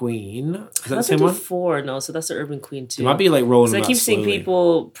Urban Queen. Is that the that's same one? 4. No, so that's the Urban Queen too. It might be like rolling So I them keep out seeing slowly.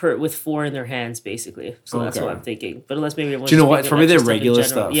 people with 4 in their hands, basically. So that's Okay. what I'm thinking. But unless maybe everyone's Do you know just what? picking Probably up their extra stuff in regular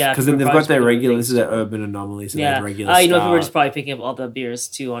general. stuff. Yeah, Because then they've probably got their just regular. things. This is an Urban Anomaly, so they Yeah. have regular You know, people were stout. just probably picking up all the beers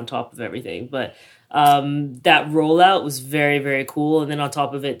too on top of everything. But that rollout was very, very cool. And then on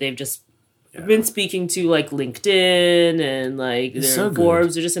top of it, they've just been speaking to like LinkedIn and like their so good.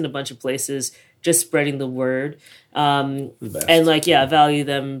 Forbes. They're just in a bunch of places, just spreading the word. best. And like, yeah, value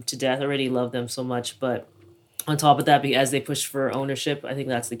them to death. I already love them so much. But on top of that, as they push for ownership, I think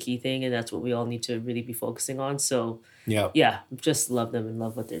that's the key thing. And that's what we all need to really be focusing on. So yeah, just love them and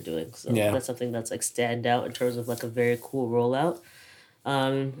love what they're doing. So that's something that's like stand out in terms of like a very cool rollout.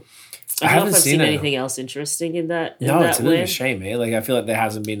 I don't know if I've seen anything else interesting in that. No, it's a little shame, eh? Like I feel like there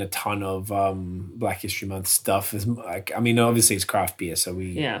hasn't been a ton of Black History Month stuff. Like, I mean, obviously it's craft beer, so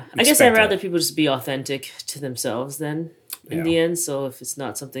we I guess I'd rather people just be authentic to themselves then in the end. So if it's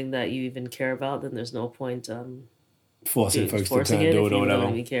not something that you even care about, then there's no point forcing folks to forcing turn it do if it or you whatever.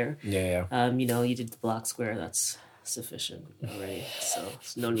 don't even care. Yeah. You know, you did the black square. That's sufficient already. So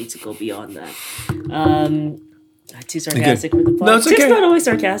there's no need to go beyond that. Too sarcastic for the podcast. No, it's okay. Just not always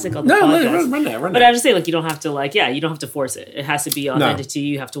sarcastic on the podcast. Run that. But I just say, like, you don't have to, like, you don't have to force it. It has to be authentic to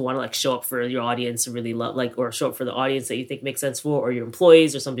you. You have to want to, like, show up for your audience and really love, like, or show up for the audience that you think makes sense for, or your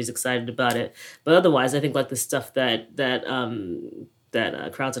employees, or somebody's excited about it. But otherwise, I think, like, the stuff that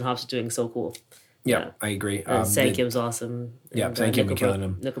Crowds and Hops is doing is so cool. Yeah, I agree. Sankim's awesome. Yeah, Sankim been killing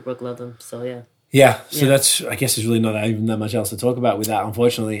him. Nickelbrook loved him. So, yeah. Yeah, so that's, I guess there's really not even that much else to talk about with that,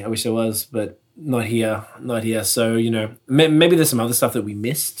 unfortunately. I wish there was, but not here. So, you know, maybe there's some other stuff that we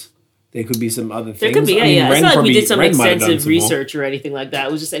missed. There could be some other things. There could be, I mean, It's not like we did some Ren might have done extensive some more. research or anything like that.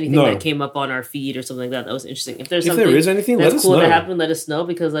 It was just anything that came up on our feed or something like that was interesting. If there's something there is anything, that's let us cool know. that happened, let us know,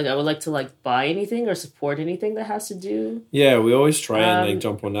 because like I would like to like buy anything or support anything that has to do. Yeah, we always try and like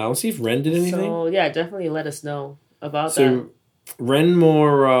jump on that. Let's see if Ren did anything. So yeah, definitely let us know about that. So Ren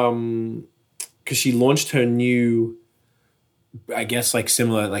more because she launched her new, I guess like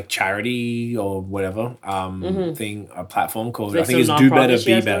similar like charity or whatever thing, a platform called, Like I think it's some Do nonprofit Better she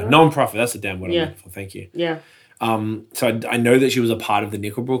Be has Better. going Non-profit, that's the damn word I'm Yeah. looking for. Thank you. Yeah. So I know that she was a part of the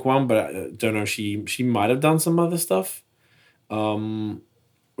Nickelbrook one, but I don't know. She might have done some other stuff,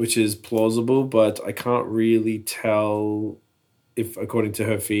 which is plausible, but I can't really tell if according to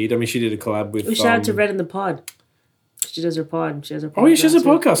her feed. I mean, she did a collab with. We shout out to Red in the Pod. She does her pod. She has her podcast. Oh yeah, she has a too.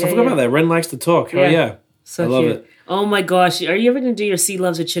 podcast. I Yeah, forgot about that. Ren likes to talk. Oh yeah. So I love cute. it. Oh my gosh. Are you ever going to do your Sea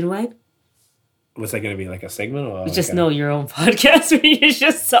Loves with Chinwag? What's that going to be, like a segment or Just like know your own podcast where you're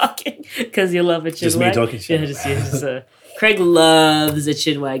just talking because you love a Chinwag. Just me talking shit. Craig loves a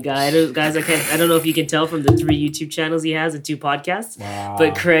Chinwag guy. I don't know if you can tell from the 3 YouTube channels he has and 2 podcasts. Wow.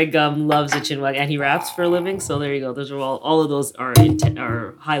 But Craig loves a Chinwag and he raps for a living. So there you go. Those are all of those are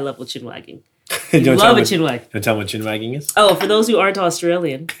high level chinwagging. You love a chinwag. Don't tell me what chinwagging is. Oh, for those who aren't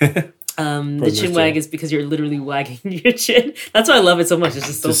Australian, the chinwag is because you're literally wagging your chin. That's why I love it so much. It's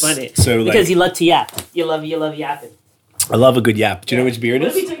just so funny. So because you love to yap. You love yapping. I love a good yap. Do you know which beer it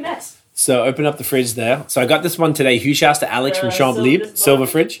What are we is? doing next? So open up the fridge there. So I got this one today. Huge shouts to Alex from Champ-Libre, silver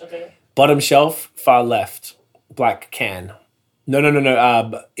fridge. Okay. Bottom shelf, far left, black can. No.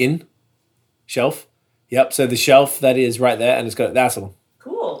 In shelf. Yep. So the shelf that is right there, and it's got that's the one.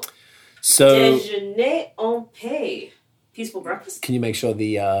 Cool. So Déjeuner en paix. Peaceful breakfast. can you make sure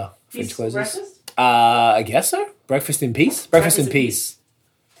the fridge Peaceful closes? breakfast. I guess so. Breakfast in peace. Breakfast in peace.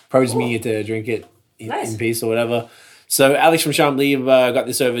 Probably just me to drink it Nice. in peace or whatever. So Alex from Champ-Libre got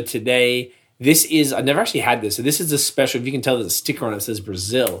this over today. This is, I never actually had this. So this is a special, if you can tell there's a sticker on it that says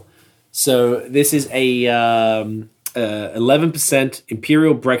Brazil. So this is a 11%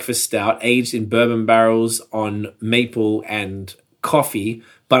 Imperial Breakfast Stout aged in bourbon barrels on maple and coffee.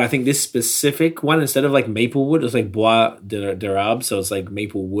 But I think this specific one, instead of like maple wood, it's like Bois d'Arab. So it's like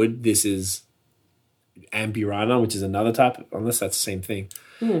maple wood. This is Amburana, which is another type, unless that's the same thing.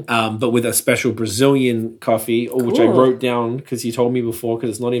 But with a special Brazilian coffee, which I Cool. wrote down because you told me before, because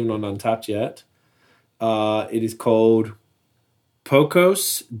it's not even on Untapped yet. It is called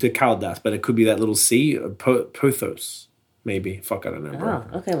Pocos de Caldas, but it could be that little C, Pothos. maybe. Fuck, I don't know, bro.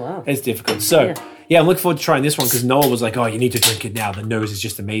 Oh, okay, wow. It's difficult. So, yeah, I'm looking forward to trying this one because Noah was like, "Oh, you need to drink it now. The nose is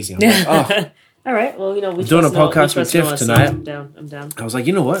just amazing." I'm like, "Oh." All right. Well, you know, we doing a trust Noah- podcast we with trust Tiff Noah, so tonight. I'm down. I'm down. I was like,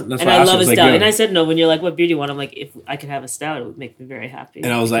 you know what? That's And why I asked love him. a was like, stout. "Yo." And I said no when you're like, what beer do you want? I'm like, if I could have a stout, it would make me very happy.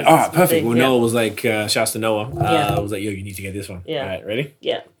 And I was like, Because all right, it's my perfect. thing. Well, yeah. Noah was like, shouts to Noah. Yeah. I was like, yo, you need to get this one. Yeah. All right, ready?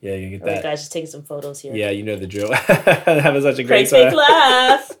 Yeah. Yeah, you get All right, that. guys, just taking some photos here. Yeah, you know the drill. Having such a great Craig's fake time.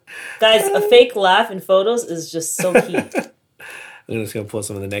 laugh. Guys, a fake laugh in photos is just so key. I'm just going to pull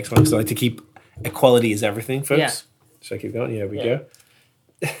some of the next one because I like to keep equality is everything, folks. Yeah. Should I keep going? Yeah, we Yeah.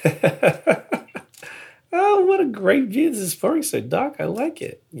 go. Oh, what a great view. This is pouring so dark. I like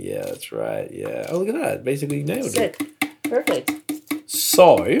it. Yeah, that's right. Yeah. Oh, look at that. Basically you nailed it. Sick. Perfect.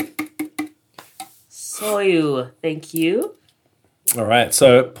 So, Soyu. Thank you. all right.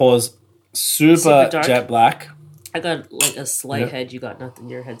 So, pause. Super dark. jet black. I got like a slight Yeah. head. You got nothing.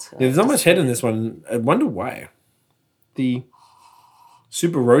 Your head's Yeah, there's not much head in this one. I wonder why. The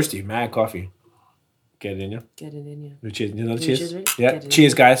super roasty, mad coffee. Get it in you. Get it in you. No, cheers. Another cheers, cheers. ready? Yeah. Get it in.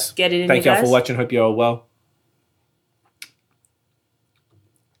 Cheers, guys. Get it in Thank you y'all for guys. watching. Hope you're all well.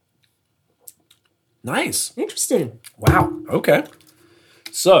 Nice. Interesting. Wow. Okay.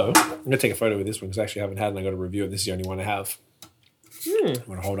 So I'm gonna take a photo with this one because I actually haven't had, and I got a review of this. Is the only one I have. Want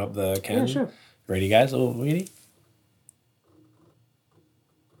to hold up the can? Yeah, sure. Ready, guys? Oh, ready?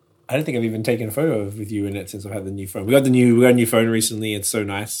 I don't think I've even taken a photo with you in it since I've had the new phone. We got a new phone recently. It's so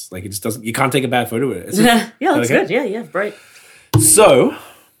nice. Like it just doesn't. You can't take a bad photo with it. It's just- Yeah, that's okay? good. Yeah, yeah, bright. So,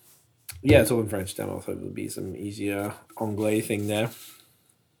 yeah, it's all in French. Damn, I thought it would be some easier anglais thing there.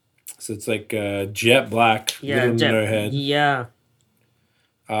 So it's like jet black, Yeah, little no head. Yeah.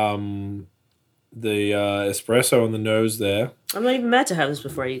 The espresso on the nose there. I'm not even mad to have this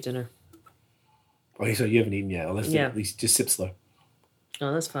before I eat dinner. Okay, so you haven't eaten yet. Unless Yeah. at least just sip slow.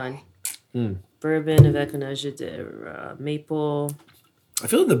 No, that's fine. Hmm. Bourbon avec un agent de maple. I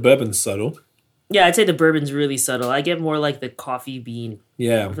feel like the bourbon's subtle. Yeah, I'd say the bourbon's really subtle. I get more like the coffee bean.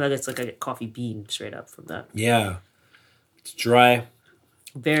 Yeah, I feel like it's like I get coffee bean straight up from that. yeah. It's dry.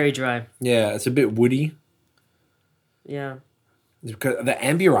 Very dry. Yeah, it's a bit woody. Yeah. Because the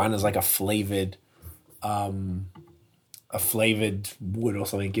Amburana is like a flavored wood or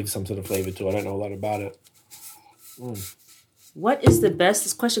something. It gives some sort of flavor to it. I don't know a lot about it. What is the best?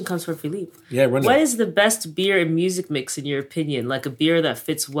 This question comes from Philippe. Yeah, run What it. is the best beer and music mix in your opinion? Like a beer that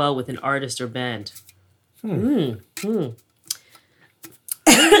fits well with an artist or band? I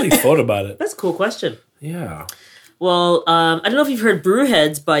haven't really thought about it. That's a cool question. Yeah. Well, I don't know if you've heard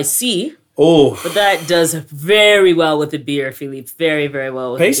Brewheads by C, Oh, but that does very well with the beer, Philippe. Very, very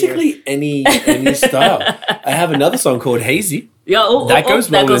well with the beer. basically any style. I have another song called Hazy. Yeah, That goes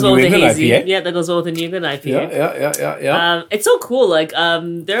well with New the England hazy. IPA. Yeah, that goes well with the New England IPA. Yeah. It's so cool. Like,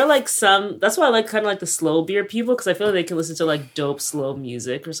 there are like some. That's why I like kind of like the slow beer people because I feel like they can listen to like dope slow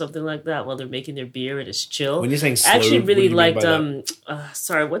music or something like that while they're making their beer and it's chill. When you're saying slow, I actually what do really you mean liked. by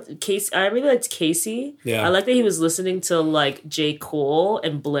Sorry, what Casey? I really liked Casey. Yeah. I like that he was listening to like J. Cole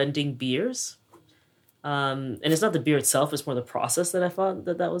and blending beers. And it's not the beer itself; it's more the process that I thought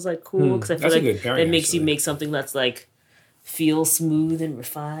that was like cool because I feel That's a like good pairing, it makes you actually. make something that's like feel smooth and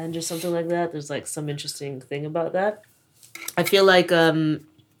refined or something like that. There's like some interesting thing about that. I feel like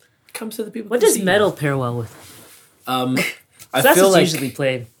Comes to the people. what can does see. metal pair well with? I That's feel what's like usually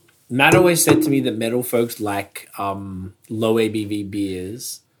played. Matt always said to me that metal folks like low ABV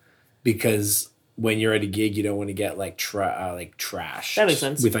beers because when you're at a gig, you don't want to get like trash. That makes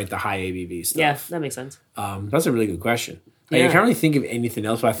sense. With like the high ABV stuff. Yeah, that makes sense. That's a really good question. Like, Yeah. I can't really think of anything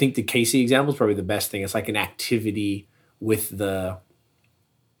else, but I think the Casey example is probably the best thing. It's like an activity with the,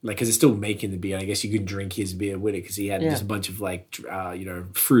 like, because it's still making the beer. I guess you could drink his beer with it because he had Yeah. just a bunch of like,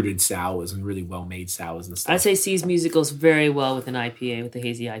 fruited sours and really well made sours and stuff. I'd say C's music goes very well with an IPA, with the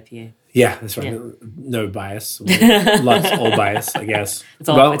hazy IPA. Yeah, that's right. Yeah. No bias. Lots all bias, I guess. It's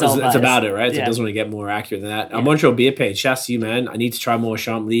all bias. about it, right? So Yeah. it doesn't want to get more accurate than that. Montreal Beer Page, shouts to you, man. I need to try more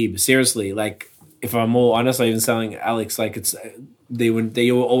Champ-Libre. Seriously, like, if I'm more honest, I even telling Alex, like, it's they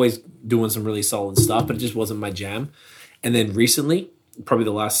were always doing some really solid stuff, but it just wasn't my jam. And then recently, probably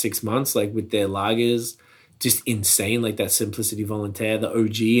the last 6 months, like with their lagers, just insane. Like that Simplicity Volontaire, the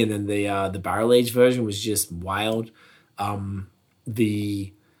OG, and then the barrel aged version was just wild. All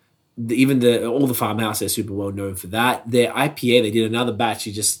the farmhouse, they're super well known for that. Their IPA, they did another batch.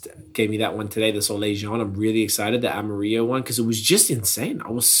 You just gave me that one today, the Soleil Jean. I'm really excited, the Amarillo one, because it was just insane.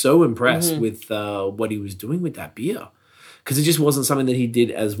 I was so impressed with what he was doing with that beer, because it just wasn't something that he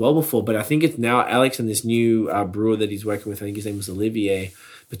did as well before. But I think it's now Alex and this new brewer that he's working with. I think his name was Olivier.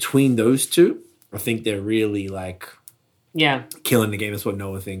 Between those two, I think they're really like Yeah. killing the game. That's what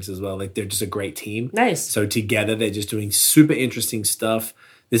Noah thinks as well. Like they're just a great team. Nice. So together they're just doing super interesting stuff.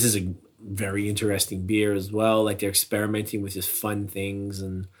 This is a very interesting beer as well. Like they're experimenting with just fun things,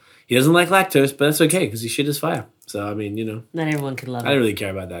 and he doesn't like lactose, but that's okay because his shit is fire. So I mean, Not everyone can love I don't it. really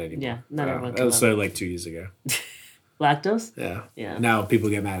care about that anymore. Yeah, not everyone That can was love so like 2 years ago. Lactose? Yeah. Yeah. Now people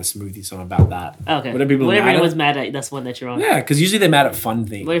get mad at smoothies, so I'm about that. Okay. What are people Whatever mad anyone's at? mad at, that's one that you're on. Yeah, because usually they're mad at fun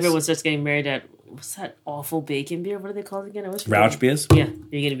things. What if everyone starts getting married at, what's that awful bacon beer? What are they called again? I always forget. Rauch beers? Yeah.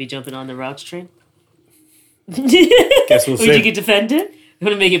 You're going to be jumping on the Rauch train? Guess we'll Would you see. get defended? You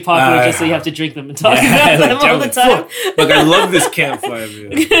want to make it popular just so you have to drink them and talk Yeah, about them all the time? Look, I love this campfire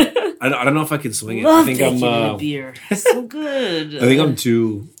beer. I don't know if I can swing it. Love I think bacon I'm. in a beer. So good. I think I'm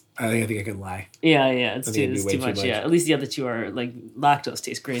too. I think I can lie. Yeah, it's I too, think it'd it's be too way much. too much. Yeah, at least the other two are like lactose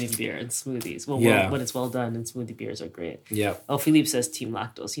tastes great in beer and smoothies. Well, Yeah. when it's well done, and smoothie beers are great. Yeah. Oh, Philippe says Team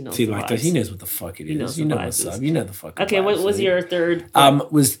Lactose. He knows. Team the Lactose. vibes. He knows what the fuck it He knows is. the You know vibes what's is. up. You know the fucking. Okay, what vibes, was right? your third?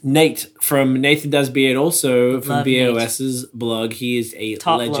 Was Nate from Nathan Does Beard, also from Love BOS's blog. He is a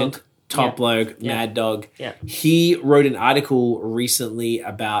Top legend. bloke. Top Yeah. bloke, Yeah. mad dog. Yeah. He wrote an article recently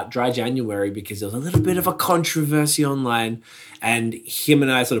about Dry January because there was a little bit of a controversy online, and him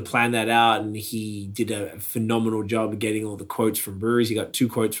and I sort of planned that out, and he did a phenomenal job of getting all the quotes from breweries. He got 2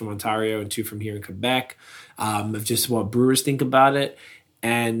 quotes from Ontario and 2 from here in Quebec, of just what brewers think about it.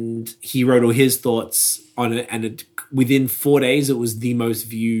 And he wrote all his thoughts on it, and within 4 days, it was the most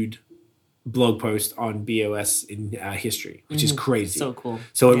viewed blog post on BOS in history, which is crazy. So cool.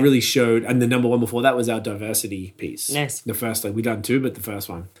 So it Yeah. really showed, and the number one before that was our diversity piece. Nice. The first, we done 2, but the first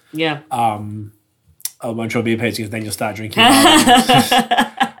one. Yeah. Montreal beer page, because then you'll start drinking.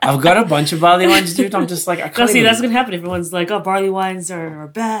 I've got a bunch of barley wines, dude. I'm just like, I No, can't see, even- that's gonna happen. Everyone's like, "Oh, barley wines are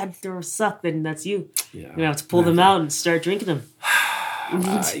bad. They suck." Then that's you. Yeah. You're gonna have to pull them out and start drinking them.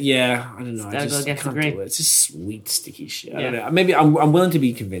 Yeah, I don't know. I gotta go just against the can't grain. do it. It's just sweet, sticky shit. I Yeah. don't know. Maybe I'm willing to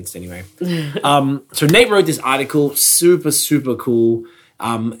be convinced anyway. So Nate wrote this article, super, super cool.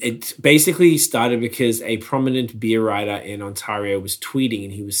 It basically started because a prominent beer writer in Ontario was tweeting,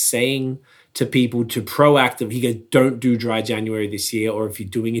 and he was saying to people to he goes, don't do Dry January this year, or if you're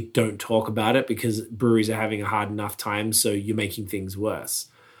doing it, don't talk about it because breweries are having a hard enough time, so you're making things worse.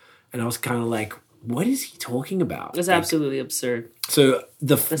 And I was kind of like, what is he talking about? It's Like, absolutely absurd. so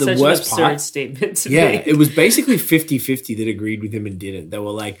the That's such worst an absurd part, statement to yeah, make. it was basically 50-50 that agreed with him and didn't. They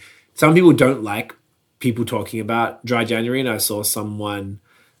were like, some people don't like people talking about Dry January, and I saw someone,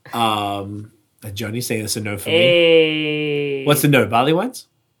 Johnny saying it's a no for me. Hey. What's the no? Barley wines?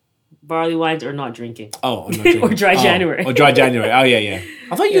 barley wines or not drinking? Oh, I'm not drinking. Or dry January. Or dry January. Oh, yeah.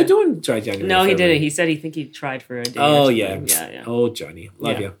 I thought you were doing dry January. No, he February. didn't. He said he tried for a day. Oh, or yeah. something. Yeah. Oh, Johnny.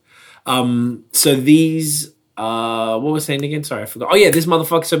 Love Yeah. you. So these, what was I saying again? Sorry, I forgot. Oh, yeah, this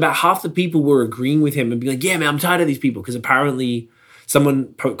motherfucker. So about half the people were agreeing with him and being like, yeah, man, I'm tired of these people. Because apparently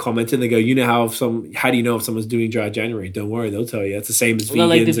someone commented, they go, you know how do you know if someone's doing dry January? Don't worry, they'll tell you. It's the same as vegans Well,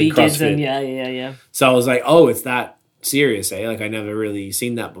 like the and vegans CrossFit. and yeah. So I was like, oh, it's that serious, eh? Like I never really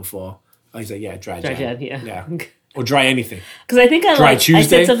seen that before. Oh, he's like, yeah, dry Dry Jan. Jan, yeah. Or dry anything. Because I think Dry I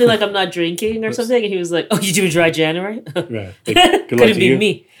Tuesday? said something like I'm not drinking or something, and he was like, "Oh, you doing dry January?" Right. Good luck Couldn't to be you.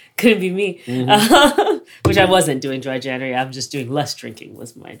 me. Couldn't be me. Which I wasn't doing dry January. I'm just doing less drinking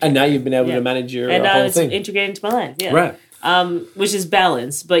was my. And now you've been able Yeah. to manage your And now whole it's thing. integrated into my life. Yeah. Right. Which is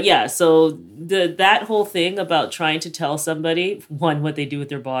balanced. But yeah, so that whole thing about trying to tell somebody what they do with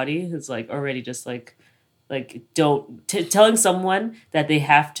their body is like already just like telling someone that they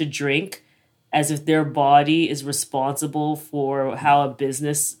have to drink as if their body is responsible for how a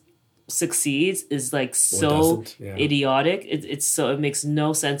business succeeds is like so doesn't, yeah. idiotic. It makes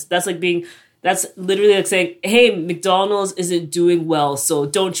no sense. That's literally like saying, hey, McDonald's isn't doing well, so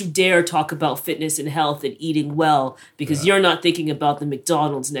don't you dare talk about fitness and health and eating well because you're not thinking about the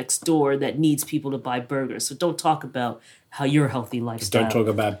McDonald's next door that needs people to buy burgers. So don't talk about how your healthy lifestyle. Don't talk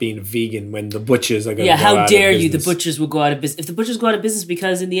about being a vegan when the butchers are going to Yeah, go how out dare of you? The business. butchers will go out of business. If the butchers go out of business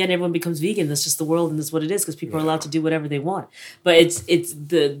because in the end everyone becomes vegan, that's just the world and that's what it is because people are allowed to do whatever they want. But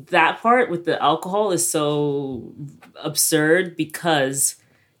that part with the alcohol is so absurd because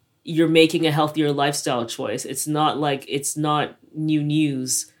you're making a healthier lifestyle choice. It's not new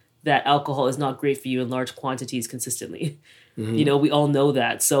news that alcohol is not great for you in large quantities consistently. Mm-hmm. You know, we all know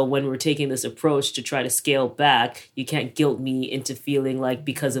that. So when we're taking this approach to try to scale back, you can't guilt me into feeling like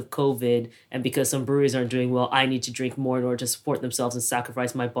because of COVID and because some breweries aren't doing well, I need to drink more in order to support themselves and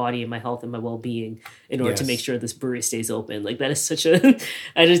sacrifice my body and my health and my well-being in order to Yes. make sure this brewery stays open. Like that is such a,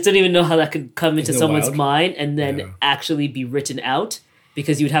 I just don't even know how that could come into Isn't it someone's wild? mind and then Yeah. actually be written out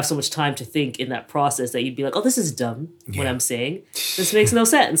because you'd have so much time to think in that process that you'd be like, oh, this is dumb, what I'm saying. This makes no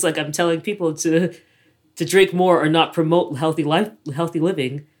sense. Like I'm telling people to to drink more or not promote healthy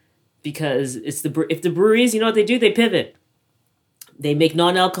living, because if the breweries, you know what they do? They pivot. They make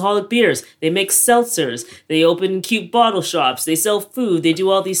non-alcoholic beers. They make seltzers. They open cute bottle shops. They sell food. They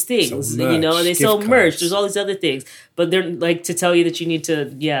do all these things, merch, you know, and they gift sell cards. merch. There's all these other things, but they're like to tell you that you need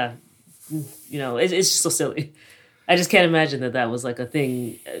to, yeah, you know, it's just so silly. I just can't imagine that was like a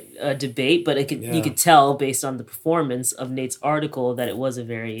thing, a debate, but you could tell based on the performance of Nate's article that it was a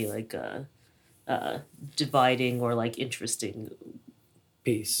very like dividing or like interesting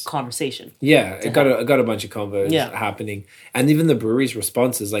Peace. conversation. Yeah, it got a bunch of convos Yeah. happening, and even the breweries'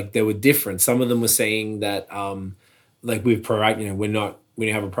 responses, like they were different. Some of them were saying that, like we've we don't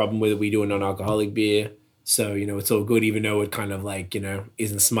have a problem with it. We do a non-alcoholic beer, so you know it's all good. Even though it kind of like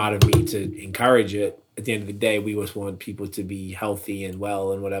isn't smart of me to encourage it. At the end of the day, we just want people to be healthy and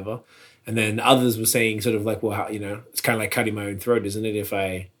well and whatever. And then others were saying sort of like, well, how, it's kind of like cutting my own throat, isn't it? If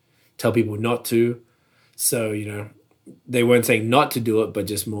I tell people not to, so they weren't saying not to do it, but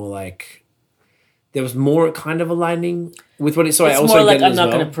just more like there was more kind of aligning with what it. So It's I also more like get it I'm as not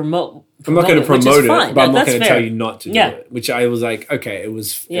well. going to promote. I'm not going to which is promote it, fine. but I'm not That's going to fair. tell you not to do Yeah. it. Which I was like, okay, it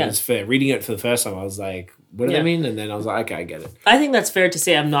was fair. Reading it for the first time, I was like, what do they Yeah. mean? And then I was like, okay, I get it. I think that's fair to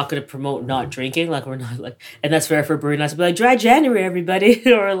say I'm not going to promote not drinking. Like we're not like, and that's fair for a brewery not to be like dry January, everybody,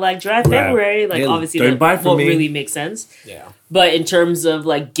 or like dry February. Like Yeah, obviously don't that buy from won't me. really make sense. Yeah. But in terms of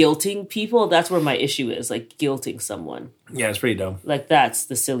like guilting people, that's where my issue is. Like guilting someone. Yeah, it's pretty dumb. Like that's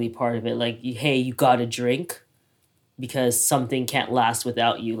the silly part of it. Like, hey, you got to drink because something can't last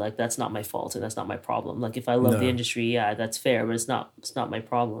without you. Like that's not my fault and that's not my problem. Like if I love the industry, yeah, that's fair, but it's not my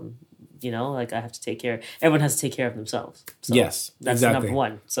problem. Like I have to take care. Everyone has to take care of themselves. So Yes, that's exactly. number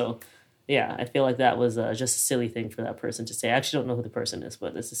one. So yeah, I feel like that was just a silly thing for that person to say. I actually don't know who the person is,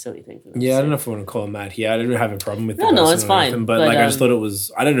 but it's a silly thing for them to Yeah, I say. don't know if I want to call him out here. I don't have a problem with the No, person it's or fine, anything, but but, like I just thought it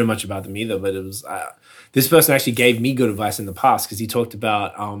was. I don't know much about them either, but it was. This person actually gave me good advice in the past because he talked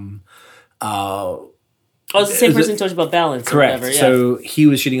about. Oh, it's the same Is it- person who talked about balance. Correct. Or whatever, yeah. So he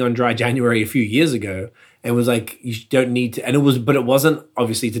was shitting on Dry January a few years ago and was like, you don't need to. And it wasn't,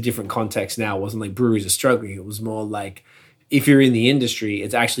 obviously, it's a different context now. It wasn't like breweries are struggling. It was more like, if you're in the industry,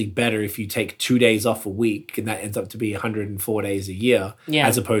 it's actually better if you take 2 days off a week, and that ends up to be 104 days a year, Yeah.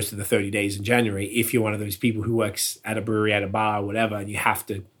 as opposed to the 30 days in January. If you're one of those people who works at a brewery, at a bar, or whatever, and you have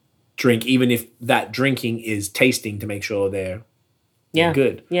to drink, even if that drinking is tasting to make sure they're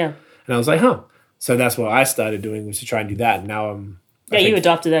good. Yeah. And I was like, huh. So that's what I started doing, was to try and do that. And now I You think-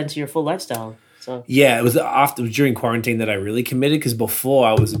 adopted that into your full lifestyle. So yeah, it was during quarantine that I really committed, because before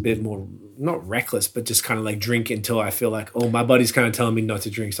I was a bit more, not reckless, but just kind of like drink until I feel like, oh, my body's kind of telling me not to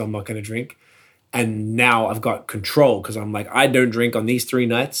drink, so I'm not going to drink. And now I've got control, because I'm like, I don't drink on these 3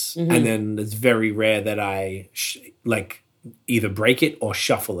 nights. And then it's very rare that I either break it or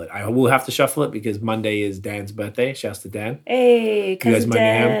shuffle it. I will have to shuffle it because Monday is Dan's birthday. Shouts to Dan. hey, guys cousin mind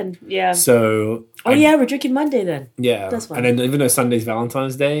Dan. Yeah. So Yeah, we're drinking Monday then. yeah. That's fine. And then even though Sunday's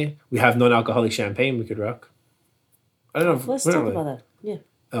Valentine's Day, we have non-alcoholic champagne we could rock. I don't know. If, Let's we don't talk really- about that. Yeah.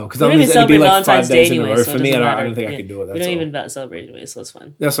 Oh, because We don't even it'd be celebrate like Valentine's 5 Day days in a anyway, row so for it me. doesn't I matter. don't think I Yeah. could do it. We That's don't all. even celebrate anyway, so it's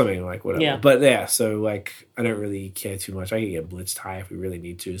fine. That's what I mean. Like whatever. Yeah. But yeah, so like I don't really care too much. I can get blitzed high if we really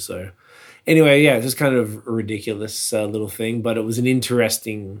need to. So anyway, yeah, it's just kind of a ridiculous little thing, but it was an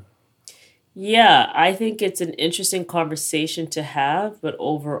interesting. Yeah, I think it's an interesting conversation to have, but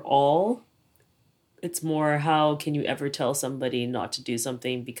overall, it's more how can you ever tell somebody not to do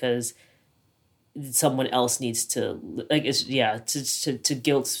something because someone else needs to to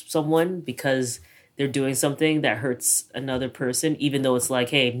guilt someone because they're doing something that hurts another person, even though it's like,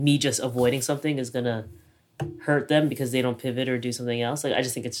 hey, me just avoiding something is gonna hurt them because they don't pivot or do something else. Like I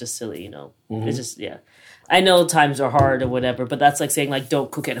just think it's just silly, It's just I know times are hard or whatever, but that's like saying like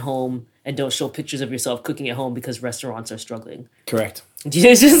don't cook at home and don't show pictures of yourself cooking at home because restaurants are struggling. Correct.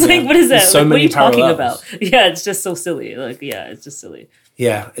 It's just like, what is that? There's so Like, what are many you talking parallels. about? Yeah, it's just so silly. Like, yeah, it's just silly.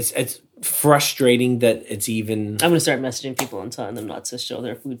 Yeah, it's frustrating that it's even. I'm gonna start messaging people and telling them not to show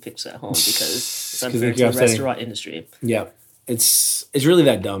their food pics at home because it's unfair you're to the upsetting. restaurant industry. Yeah, it's really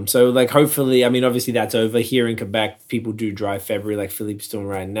that dumb. So like, hopefully, I mean, obviously that's over here in Quebec. People do dry February like Philippe's doing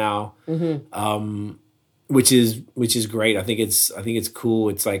right now, which is great. I think it's cool.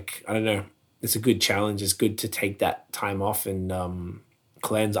 It's like, I don't know. It's a good challenge. It's good to take that time off and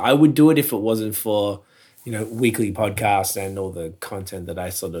cleanse. I would do it if it wasn't for weekly podcasts and all the content that I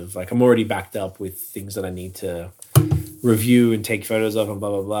sort of like. I'm already backed up with things that I need to review and take photos of and blah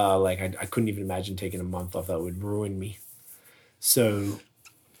blah blah. Like I couldn't even imagine taking a month off. That would ruin me. So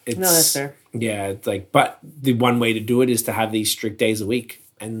it's No, that's fair. Yeah, it's like, but the one way to do it is to have these strict days a week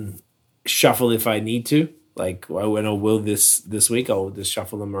and shuffle if I need to. Like when I will this week, I'll just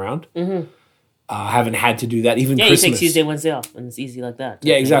shuffle them around. I haven't had to do that. Even Yeah, Christmas. you take Tuesday, Wednesday off, and it's easy like that.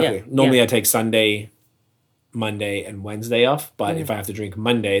 Yeah, exactly. Yeah. Normally Yeah. I take Sunday, Monday, and Wednesday off. But if I have to drink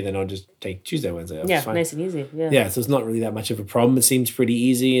Monday, then I'll just take Tuesday, Wednesday off. Yeah, It's fine. nice and easy. Yeah. Yeah, so it's not really that much of a problem. It seems pretty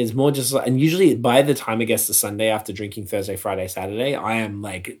easy. It's more just like, and usually by the time it gets to Sunday after drinking Thursday, Friday, Saturday, I am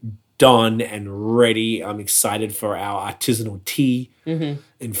like done and ready. I'm excited for our artisanal tea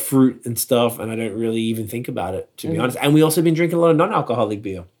and fruit and stuff. And I don't really even think about it, to be honest. And we also been drinking a lot of non-alcoholic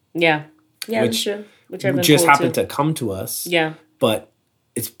beer, Yeah. Yeah, Which that's true. Which I've been just cool happened too. to come to us. Yeah. But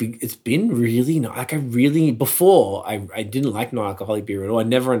it's been really not like before I didn't like non-alcoholic beer at all. I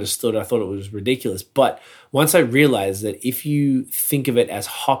never understood. I thought it was ridiculous. But once I realized that if you think of it as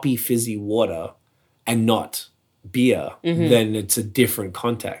hoppy fizzy water and not beer, then it's a different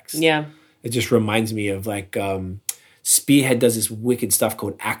context. Yeah. It just reminds me of like Spearhead does this wicked stuff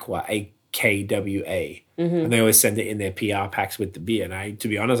called Aqua, AKWA. And they always send it in their PR packs with the beer. And to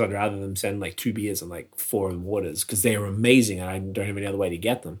be honest, I'd rather them send like 2 beers and like 4 waters because they are amazing and I don't have any other way to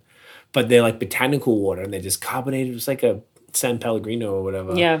get them. But they're like botanical water and they're just carbonated. It's like a San Pellegrino or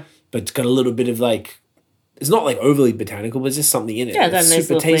whatever. Yeah. But it's got a little bit of like, it's not like overly botanical, but there's just something in it. Yeah, that It's nice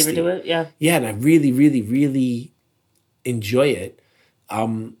super little tasty. flavor to it. Yeah. Yeah, and I really, really, really enjoy it.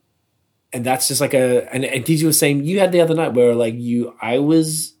 And that's just like and DJ was saying you had the other night where like I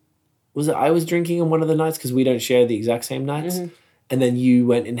was drinking on one of the nights because we don't share the exact same nights, and then you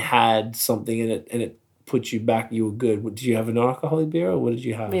went and had something and it put you back. You were good. Did you have a non-alcoholic beer or what did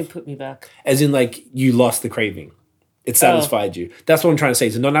you have? Maybe put me back. As in like you lost the craving. It satisfied you. That's what I'm trying to say.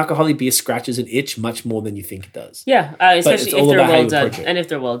 So non-alcoholic beer scratches an itch much more than you think it does. Yeah, especially it's if all they're about how well you done. approach it. And if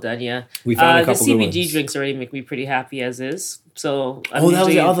they're well done, yeah. We found a the couple good CBD ones. drinks already make me pretty happy as is. So That was the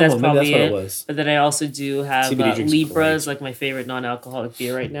usually- other one. Maybe that's probably what it was. But then I also do have CBD drinks are Libras, like my favorite non-alcoholic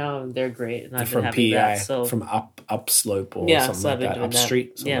beer right now, and they're great. And I've been From having PI, that. So from upslope or Yeah, something so like I've been that. doing Up that.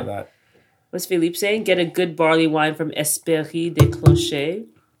 street, something Yeah. like that. what's Philippe saying? Get a good barley wine from Espéry des Clochers.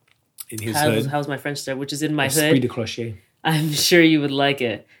 In his hood. How's my French there? Which is in my Esprit hood. de Clocher. I'm sure you would like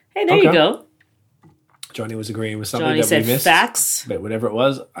it. Hey, there you Okay. go. Johnny was agreeing with something Johnny that said we missed. facts. But whatever it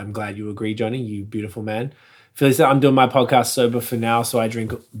was, I'm glad you agree, Johnny. You beautiful man. Philly said, I'm doing my podcast sober for now, so I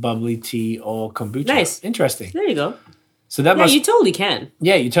drink bubbly tea or kombucha. Nice. Interesting. There you go. So that Yeah, must... you totally can.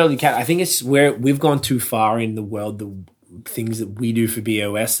 Yeah, you totally can. I think it's where we've gone too far in the world, the things that we do for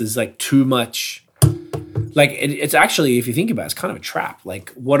BOS. There's like too much... Like, it's actually, if you think about it, it's kind of a trap.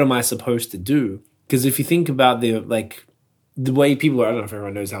 Like, what am I supposed to do? Because if you think about the way people are, I don't know if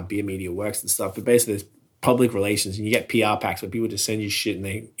everyone knows how beer media works and stuff, but basically there's public relations and you get PR packs where people just send you shit and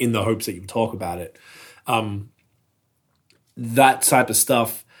they in the hopes that you talk about it. That type of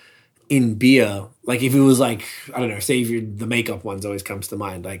stuff in beer, like if it was like, I don't know, say if you're, the makeup ones always comes to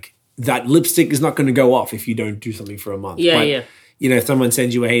mind, like that lipstick is not going to go off if you don't do something for a month. Yeah, But, yeah. you know, if someone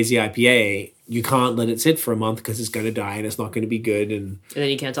sends you a hazy IPA, you can't let it sit for a month because it's going to die and it's not going to be good. And And then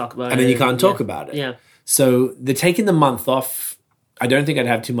you can't talk about it. then you can't talk about it. Yeah. So the taking the month off, I don't think I'd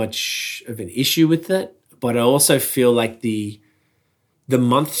have too much of an issue with it. But I also feel like the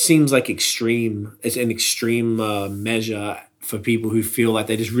month seems like extreme. It's an extreme measure for people who feel like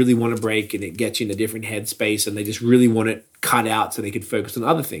they just really want to break and it gets you in a different headspace and they just really want it cut out so they could focus on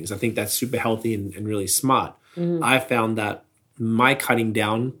other things. I think that's super healthy and really smart. I found that my cutting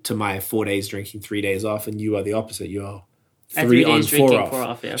down to my 4 days drinking, 3 days off, and you are the opposite. You're At 3 3 on, days 4 drinking, off. 4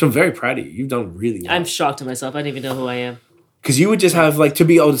 off, yeah. So I'm very proud of you. You've done really well. I'm shocked at myself. I don't even know who I am. Because you would just have, like, to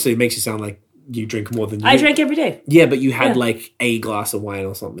be honest, it makes you sound like you drink more than you I do. drank every day. Yeah, but you had, Yeah. like, a glass of wine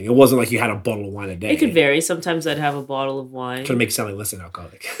or something. It wasn't like you had a bottle of wine a day. It could vary. Sometimes I'd have a bottle of wine. Trying to make it sound like less than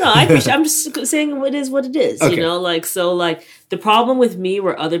alcoholic. No, I appreciate, I'm just saying it is what it is. Okay. You know, like, so, like, the problem with me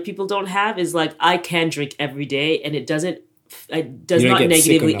where other people don't have is, like, I can drink every day and it does You not don't get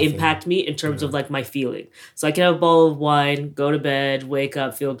sick or negatively nothing. impact me in terms of, like, my feeling. So I can have a bottle of wine, go to bed, wake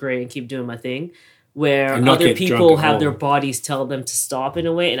up, feel great, and keep doing my thing. Where And not other get drunk people at have their home. bodies tell them to stop in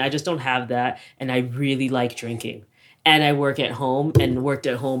a way, and I just don't have that. And I really like drinking. And I work at home and worked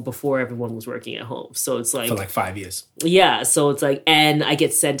at home before everyone was working at home. So it's For, like, 5 years. yeah, so it's like, and I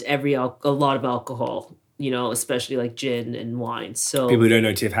get sent a lot of alcohol, you know, especially like gin and wine. So People who don't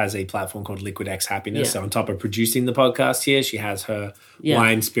know, Tiff has a platform called Liquid X Happiness. Yeah. So on top of producing the podcast here, she has her Yeah.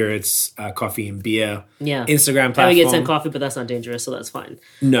 wine, spirits, coffee, and beer yeah, Instagram I platform. would get sent coffee, but that's not dangerous, so that's fine.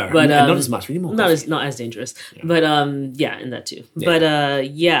 No, But, and not as much. We need more coffee. Not as dangerous, but yeah, and that too. But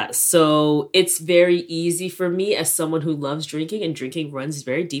yeah, so it's very easy for me as someone who loves drinking, and drinking runs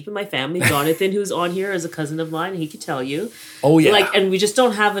very deep in my family. Jonathan, who's on here, is a cousin of mine, and he could tell you. Oh, yeah. Like, and we just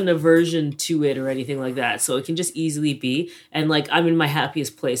don't have an aversion to it or anything like that. So it can just easily be. And like, I'm in my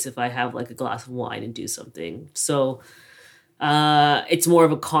happiest place if I have like a glass of wine and do something. So it's more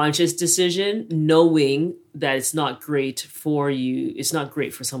of a conscious decision, knowing that it's not great for you. It's not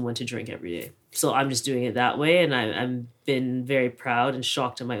great for someone to drink every day. So I'm just doing it that way, and I've been very proud and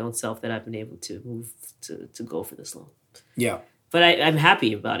shocked at my own self that I've been able to move to go for this long. Yeah. But I'm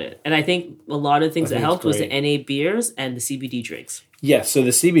happy about it. And I think a lot of things that think helped was the it's NA beers and the CBD drinks. Yeah, so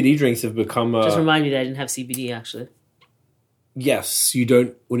the CBD drinks have become... Just remind me that I didn't have CBD, actually. Yes, you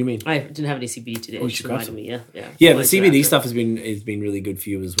don't... What do you mean? I didn't have any CBD today. Oh, you Just should grab reminded some. me, yeah. Yeah, the CBD stuff has been really good for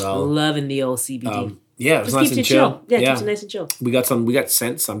you as well. Loving the old CBD. Yeah, it was Just nice keeps and you chill. chill. Yeah, it keeps it nice and chill. We got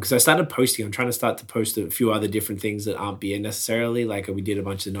sent some because I started posting. I'm trying to start to post a few other different things that aren't beer necessarily. Like we did a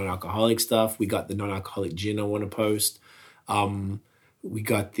bunch of non-alcoholic stuff. We got the non-alcoholic gin I want to post. We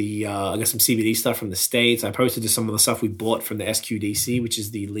got I got some CBD stuff from the States. I posted just some of the stuff we bought from the SQDC, which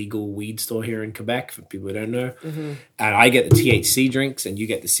is the legal weed store here in Quebec, for people who don't know. Mm-hmm. And I get the THC drinks and you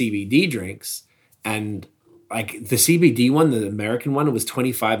get the CBD drinks. And like the CBD one, the American one, it was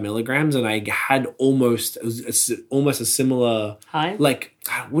 25 milligrams. And I had almost a similar high. Like,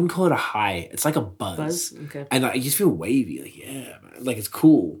 I wouldn't call it a high. It's like a buzz. Okay. And I just feel wavy. Like, yeah, man. Like it's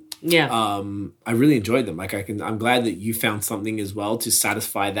cool. Yeah. I really enjoyed them. Like I'm glad that you found something as well to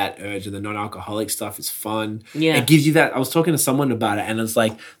satisfy that urge, and the non-alcoholic stuff is fun. Yeah. It gives you that. I was talking to someone about it, and it's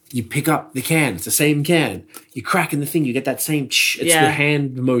like you pick up the can, it's the same can. You're cracking the thing, you get that same it's the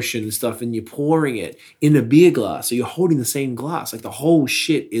hand motion and stuff, and you're pouring it in a beer glass. So you're holding the same glass. Like the whole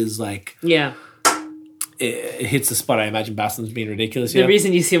shit is like it hits the spot. I imagine Bassam's being ridiculous. The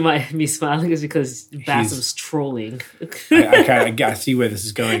reason you see me smiling is because Bassam's trolling. I see where this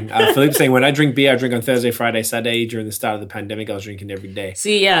is going. Philippe's saying, when I drink beer, I drink on Thursday, Friday, Saturday. During the start of the pandemic, I was drinking every day.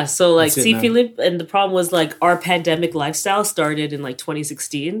 See, yeah. So, like, Philippe, and the problem was, like, our pandemic lifestyle started in, like,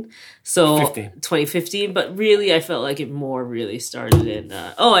 2016. So, 2015. But really, I felt like it more really started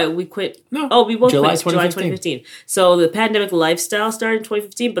in... we quit. No. Oh, we both July quit. July 2015. So, the pandemic lifestyle started in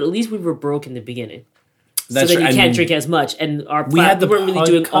 2015, but at least we were broke in the beginning. So then you can't drink as much, and we weren't really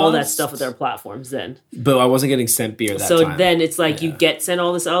doing all that stuff with our platforms then. But I wasn't getting sent beer that time. So then it's like you get sent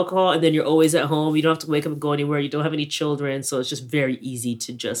all this alcohol, and then you're always at home. You don't have to wake up and go anywhere. You don't have any children, so it's just very easy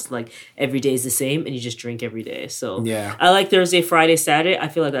to just like every day is the same, and you just drink every day. So I like Thursday, Friday, Saturday. I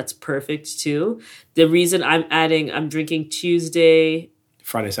feel like that's perfect too. The reason I'm drinking Tuesday,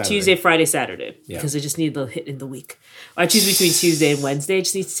 Friday, Saturday. Because I just need the hit in the week. I choose between Tuesday and Wednesday. I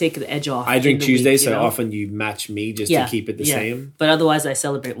just need to take the edge off. I drink Tuesday, so often you match me just to keep it the same. But otherwise, I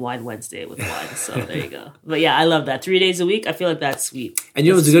celebrate Wine Wednesday with wine. So there you go. But yeah, I love that. 3 days a week. I feel like that's sweet. And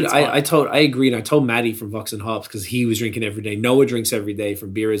you know what's good? I agree, and I told Maddie from Vox and Hops because he was drinking every day. Noah drinks every day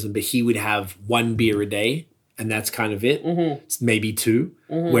from Beerism, but he would have 1 beer a day. And that's kind of it. Mm-hmm. It's maybe 2.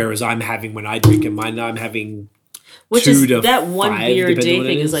 Mm-hmm. Whereas I'm having, when I drink in mine, I'm having... Which is that 1 beer a day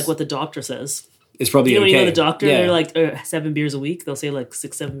thing is like what the doctor says. It's probably when you go to the doctor, they're like 7 beers a week. They'll say like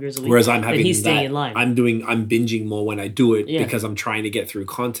 6-7 beers a week. Whereas I'm having he's staying in line. I'm binging more when I do it because I'm trying to get through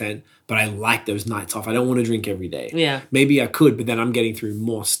content. But I like those nights off. I don't want to drink every day. Yeah, maybe I could, but then I'm getting through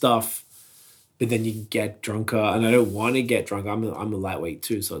more stuff. But then you get drunker, and I don't want to get drunk. I'm a lightweight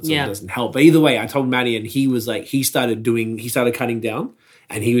too, so it doesn't help. But either way, I told Maddie, and he was like, he started cutting down.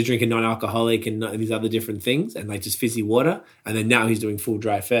 And he was drinking non-alcoholic and these other different things and like just fizzy water. And then now he's doing full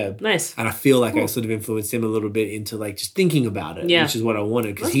dry Feb. Nice. And I feel like I sort of influenced him a little bit into like just thinking about it, which is what I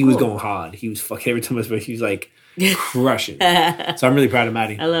wanted. Because he was going hard. He was fucking, every time I spoke, he was like crushing. So I'm really proud of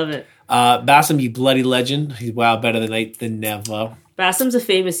Maddie. I love it. Bassam, you bloody legend. He's better than late than never. Bassam's a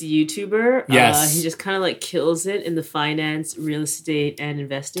famous YouTuber. Yes. He just kind of like kills it in the finance, real estate, and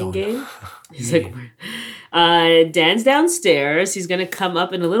investing game. He's like, Dan's downstairs. He's going to come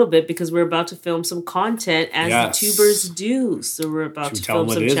up in a little bit because we're about to film some content as the tubers do. So we're about to film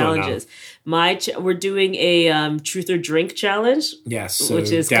some challenges. We're doing a truth or drink challenge. Yes. So which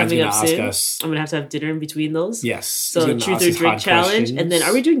is Dan's coming up soon. Us. I'm going to have dinner in between those. Yes. So truth or drink challenge. Questions. And then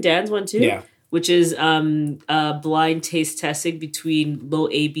are we doing Dan's one too? Yeah. Which is blind taste testing between low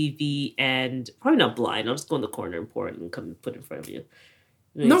ABV and probably not blind. I'll just go in the corner and pour it and come and put it in front of you.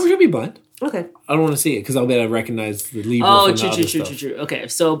 No, we're gonna be blind. Okay. I don't want to see it because I'll be able to recognize the lever. Oh, true. Okay,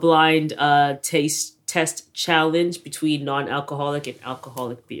 so blind taste test challenge between non-alcoholic and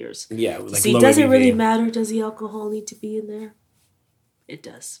alcoholic beers. Yeah. Like see, does it really matter? Does the alcohol need to be in there? It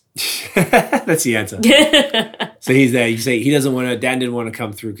does. That's the answer. So he's there. You say Dan didn't want to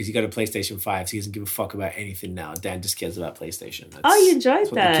come through because he got a PlayStation 5, so he doesn't give a fuck about anything now. Dan just cares about PlayStation. You enjoyed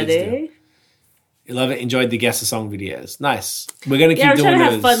that, eh? You love it. Enjoyed the guess a song videos. Nice. We're gonna keep doing those. Yeah, we're trying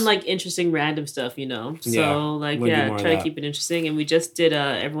to have fun, like interesting, random stuff, you know. So try to keep it interesting. And we just did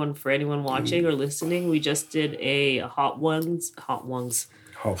for anyone watching or listening, we just did a hot ones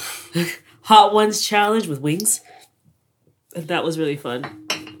challenge with wings. That was really fun.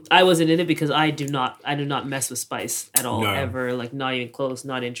 I wasn't in it because I do not mess with spice at all, No. ever. Like, not even close,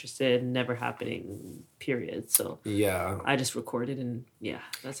 not interested, never happening, period. So Yeah. I just recorded and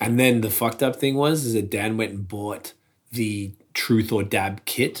that's it. And then the fucked up thing is that Dan went and bought the Truth or Dab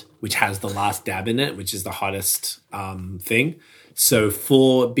kit, which has the last dab in it, which is the hottest thing. So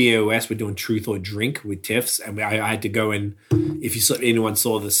for BOS, we're doing Truth or Drink with Tiffs, and I had to go in. If anyone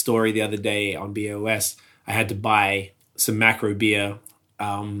saw the story the other day on BOS, I had to buy some macro beer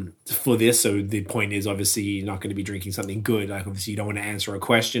for this. So the point is, obviously, you're not going to be drinking something good. Like, obviously, you don't want to answer a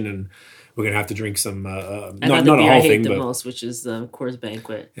question, and we're going to have to drink some. I not got the a beer whole I hate thing, the but most, which is the Coors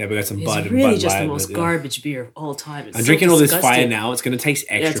Banquet. yeah, we got some It's Bud. really Bud just the Light, most but, garbage beer of all time. It's I'm so drinking all this disgusting. fire now. It's going to taste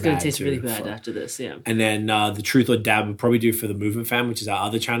extra Yeah, it's going bad to taste too. really bad after this. Yeah. And then the Truth or Dab we'll probably do for the Movement Fam, which is our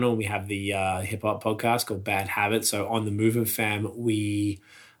other channel. We have the hip hop podcast called Bad Habits. So on the Movement Fam, we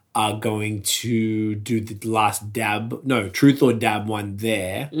are going to do the last Truth or Dab one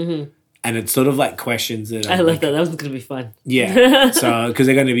there. Mm-hmm. And it's sort of like questions that I like that. That was going to be fun. Yeah. So, because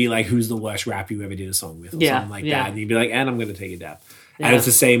they're going to be like, who's the worst rapper you ever did a song with? Or something like that. And you'd be like, and I'm going to take a dab. Yeah. And it's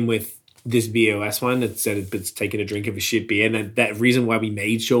the same with this BOS one. It said it's taking a drink of a shit beer. And that reason why we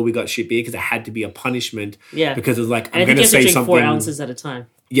made sure we got shit beer, because it had to be a punishment. Yeah. Because it was like, I'm going to say drink something. 4 ounces at a time.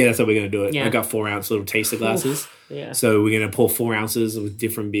 Yeah, that's how we're going to do it. Yeah. I got 4 ounce little taster glasses. Yeah. So we're going to pour 4 ounces with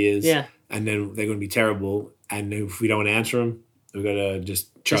different beers. Yeah. And then they're going to be terrible. And if we don't answer them, we're going to just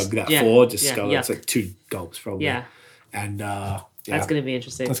chug that yeah. 4. Just Yeah. go. Yeah. It's like 2 gulps probably. Yeah. And That's going to be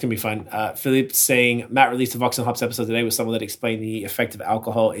interesting. that's going to be fun. Philip saying, Matt released a Vox and Hops episode today with someone that explained the effect of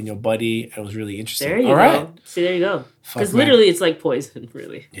alcohol in your body. It was really interesting. There you All go. right. See, there you go. Fuck, Because man. literally it's like poison,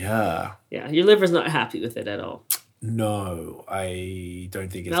 really. Yeah. Yeah, your liver's not happy with it at all. No, I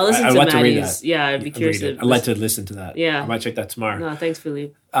don't think it's... Now listen I'd to like to read Maddie's. that. Yeah, I'd be curious. I'd like to listen to that. Yeah. I might check that tomorrow. No, thanks,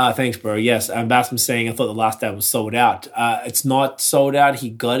 Philippe. Thanks, bro. Yes, Basman's saying, I thought the last dab was sold out. It's not sold out.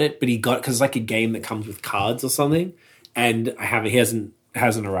 He got it, but he got it because it's like a game that comes with cards or something, and he hasn't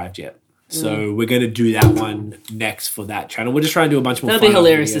arrived yet. So we're going to do that one next for that channel. We're just trying to do a bunch more. That'll be fun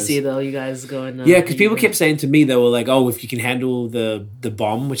hilarious to videos. see, though. You guys going. Yeah, because people kept saying to me, they were like, "Oh, if you can handle the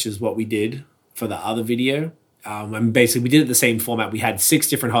bomb," which is what we did for the other video. And basically, we did it the same format. We had 6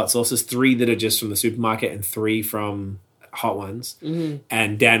 different hot sauces, 3 that are just from the supermarket, and 3 from Hot Ones. Mm-hmm.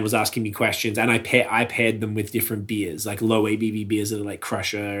 And Dan was asking me questions, and I paired them with different beers, like low ABV beers that are like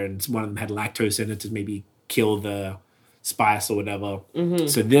Crusher, and one of them had lactose in it to maybe kill the spice or whatever. Mm-hmm.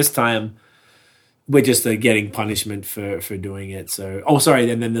 So this time, we're just getting punishment for doing it. So,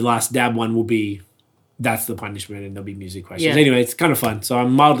 and then the last dab one will be. That's the punishment, and there'll be music questions. Yeah. Anyway, it's kind of fun. So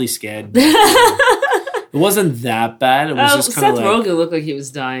I'm mildly scared. It wasn't that bad. It was just kind Seth of like, Rogen looked like he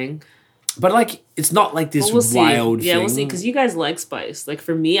was dying. but like it's not like this But we'll wild see. Yeah, thing. we'll see. Because you guys like spice. Like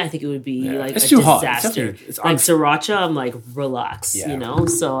for me, I think it would be like It's a too hot. It's disaster. definitely- it's like sriracha, I'm like relax. Yeah. You know,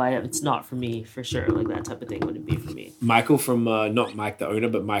 so it's not for me for sure. Like that type of thing wouldn't be for me. Michael from not Mike the owner,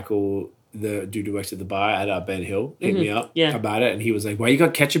 but Michael the dude who works at the bar at Ben Hill hit me up about it, and he was like, "Why you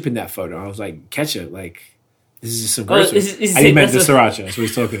got ketchup in that photo?" I was like, "Ketchup, like." This is just some groceries. is I meant the that's sriracha. That's what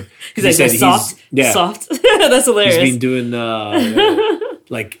he's talking. He's like, that's soft. Soft. That's hilarious. He's been doing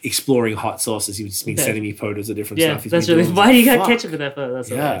like exploring hot sauces. He's just been sending me photos of different stuff. He's that's been really. doing. Why do you got Fuck. ketchup in that photo? That's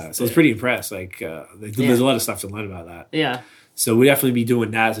hilarious. So I was pretty impressed. Like, there's a lot of stuff to learn about that. Yeah. So we'll definitely be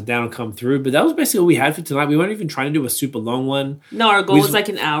doing that. So Dan will come through. But that was basically what we had for tonight. We weren't even trying to do a super long one. No, our goal was like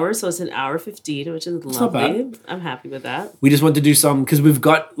an hour, so it's an hour 15, which is not lovely. bad. I'm happy with that. We just want to do some, because we've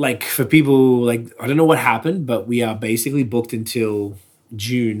got, like, for people, like, I don't know what happened, but we are basically booked until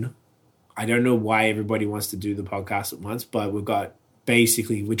June. I don't know why everybody wants to do the podcast at once, but we've got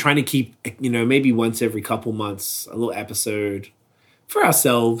basically, we're trying to keep, maybe once every couple months, a little episode for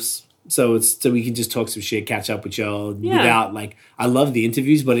ourselves. So we can just talk some shit, catch up with y'all without, like, I love the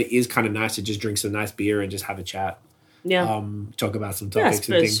interviews, but it is kind of nice to just drink some nice beer and just have a chat. Yeah. Talk about some topics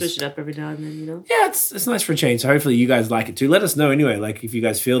and things. Switch it up every now and then, you know? Yeah, it's nice for a change. So hopefully you guys like it too. Let us know anyway, like if you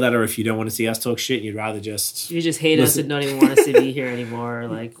guys feel that, or if you don't want to see us talk shit and you'd rather just... If you just hate us and don't even want us to be here anymore, or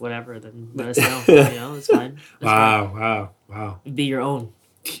like whatever, then let us know. You know, it's fine. Wow. Be your own.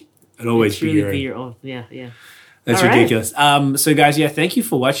 And always be Truly your own. own. Yeah. That's All right. ridiculous. So guys, thank you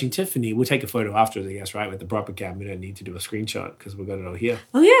for watching. Tiffany, we'll take a photo after, I guess, right? With the proper cam. We don't need to do a screenshot because we've got it all here.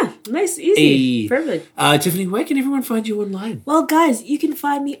 Oh, yeah. Nice, easy, Hey. perfect. Tiffany, where can everyone find you online? Well, guys, you can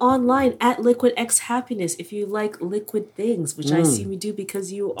find me online at Liquid X Happiness if you like liquid things, which I assume you do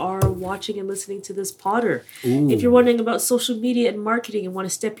because you are watching and listening to this Potter. If you're wondering about social media and marketing and want to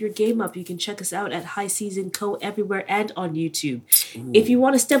step your game up, you can check us out at High Season Co. everywhere and on YouTube. If you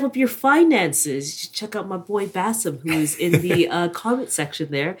want to step up your finances, you should check out my boy Bassam, who is in the comment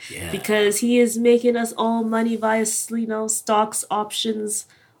section there, because he is making us all money via, stocks, options,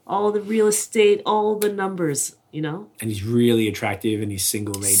 all the real estate, all the numbers, And he's really attractive and he's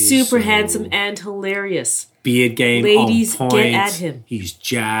single, ladies. Super handsome and hilarious. Beard game Ladies, on point. get at him. He's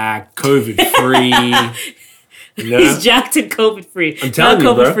jacked, COVID-free. He's jacked and COVID free. I'm telling Not you,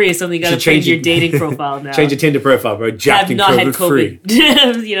 COVID bro. free, so you got to Should change change your it. dating profile now. Change your Tinder profile, bro. Jacked I've and not had COVID-free.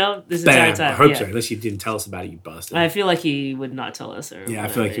 COVID. This entire Bam. time. I hope yeah. so, unless you didn't tell us about it, you bastard. I feel like he would not tell us. Or Yeah, I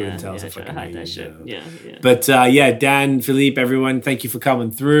feel like he wouldn't tell us. I try to fucking hide know that you, shit. yeah. Yeah. But Dan, Philippe, everyone, thank you for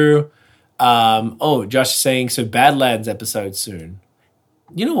coming through. Josh is saying, so Badlands episode soon.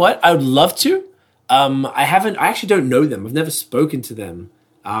 You know what? I would love to. I actually don't know them. I've never spoken to them.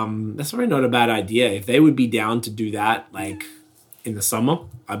 That's probably not a bad idea. If they would be down to do that, like in the summer,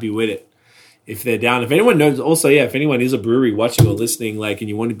 I'd be with it. If they're down, if anyone knows, also, if anyone is a brewery watching or listening, and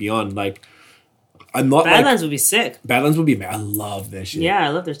you want to be on, I'm not Badlands would be sick. Badlands would be. I love their shit. Yeah, I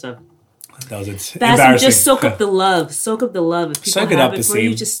love their stuff. That was it. Bassam, Embarrassing. just soak up the love. Soak up the love. If people Soak it have up, it for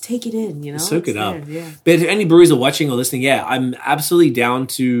you, Asim. just take it in, Soak It's it up. there, yeah. But if any breweries are watching or listening, I'm absolutely down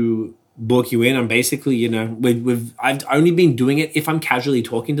to book you in. I'm basically, I've only been doing it if I'm casually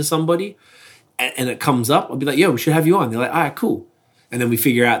talking to somebody and it comes up, I'll be like, yo, we should have you on. They're like, all right, cool. And then we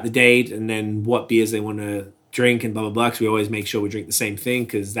figure out the date and then what beers they want to drink and blah, blah, blah. Because we always make sure we drink the same thing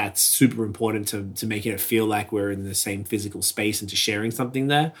because that's super important to making it feel like we're in the same physical space and to sharing something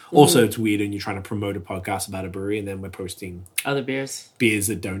there. Mm-hmm. Also, it's weird when you're trying to promote a podcast about a brewery and then we're posting other beers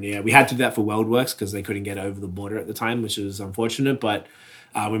that don't. Yeah, we had to do that for WorldWorks because they couldn't get over the border at the time, which was unfortunate. But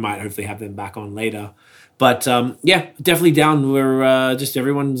we might hopefully have them back on later. But definitely down. We're just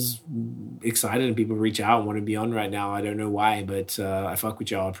everyone's excited and people reach out and want to be on right now. I don't know why, but I fuck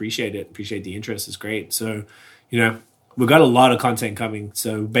with y'all. Appreciate it. Appreciate the interest. It's great. So, we've got a lot of content coming.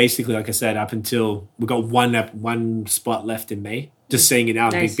 So basically, like I said, up until we've got one spot left in May. Just saying it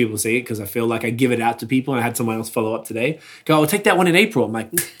out, nice. People see it because I feel like I give it out to people. And I had someone else follow up today. Go, I'll take that one in April. I'm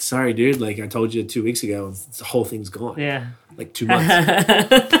like, sorry, dude. I told you 2 weeks ago, the whole thing's gone. Yeah. 2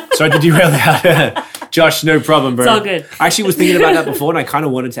 months. Sorry to derail that. Josh, no problem, bro. It's all good. I actually was thinking about that before and I kind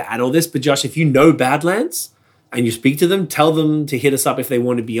of wanted to add all this. But Josh, if you know Badlands and you speak to them, tell them to hit us up if they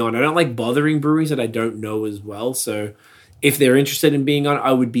want to be on. I don't like bothering breweries that I don't know as well. So if they're interested in being on,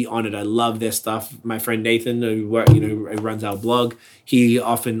 I would be on it. I love their stuff. My friend Nathan, who runs our blog, he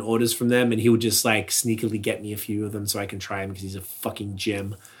often orders from them and he would just sneakily get me a few of them so I can try them because he's a fucking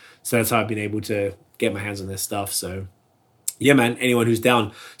gem. So that's how I've been able to get my hands on their stuff. So yeah, man, anyone who's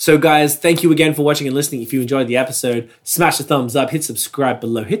down. So guys, thank you again for watching and listening. If you enjoyed the episode, smash the thumbs up, hit subscribe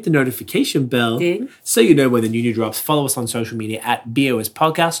below, hit the notification bell so you know when the new drops. Follow us on social media at BOS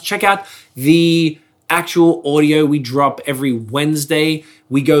Podcast. Check out the actual audio we drop every Wednesday.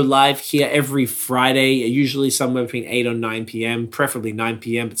 We go live here every Friday, usually somewhere between 8 or 9 p.m., preferably 9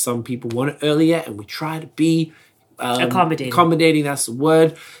 p.m., but some people want it earlier, and we try to be accommodating, that's the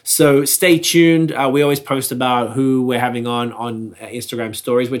word. So stay tuned. We always post about who we're having on Instagram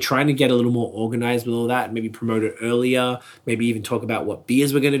stories. We're trying to get a little more organized with all that, maybe promote it earlier, maybe even talk about what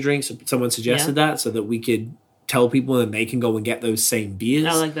beers we're going to drink. So someone suggested that so that we could tell people and they can go and get those same beers.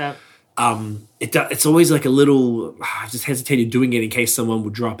 I like that. It's always a little. I just hesitated doing it in case someone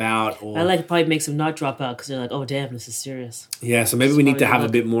would drop out. Or I probably makes them not drop out because they're like, "Oh damn, this is serious." Yeah, so maybe we need to have a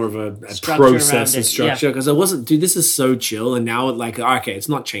bit more of a process and structure because I wasn't. Dude, this is so chill, and now okay, it's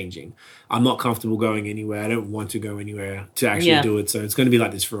not changing. I'm not comfortable going anywhere. I don't want to go anywhere to actually do it. So it's going to be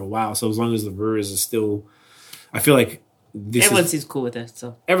like this for a while. So as long as the brewers are still, I feel like everyone seems cool with it.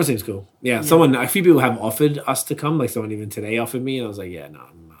 So everyone seems cool. Yeah, a few people have offered us to come. Someone even today offered me, and I was like, yeah, no.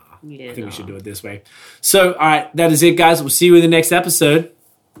 I think we should do it this way. So, all right, that is it, guys. We'll see you in the next episode.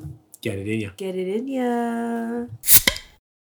 Get it in ya. Get it in ya.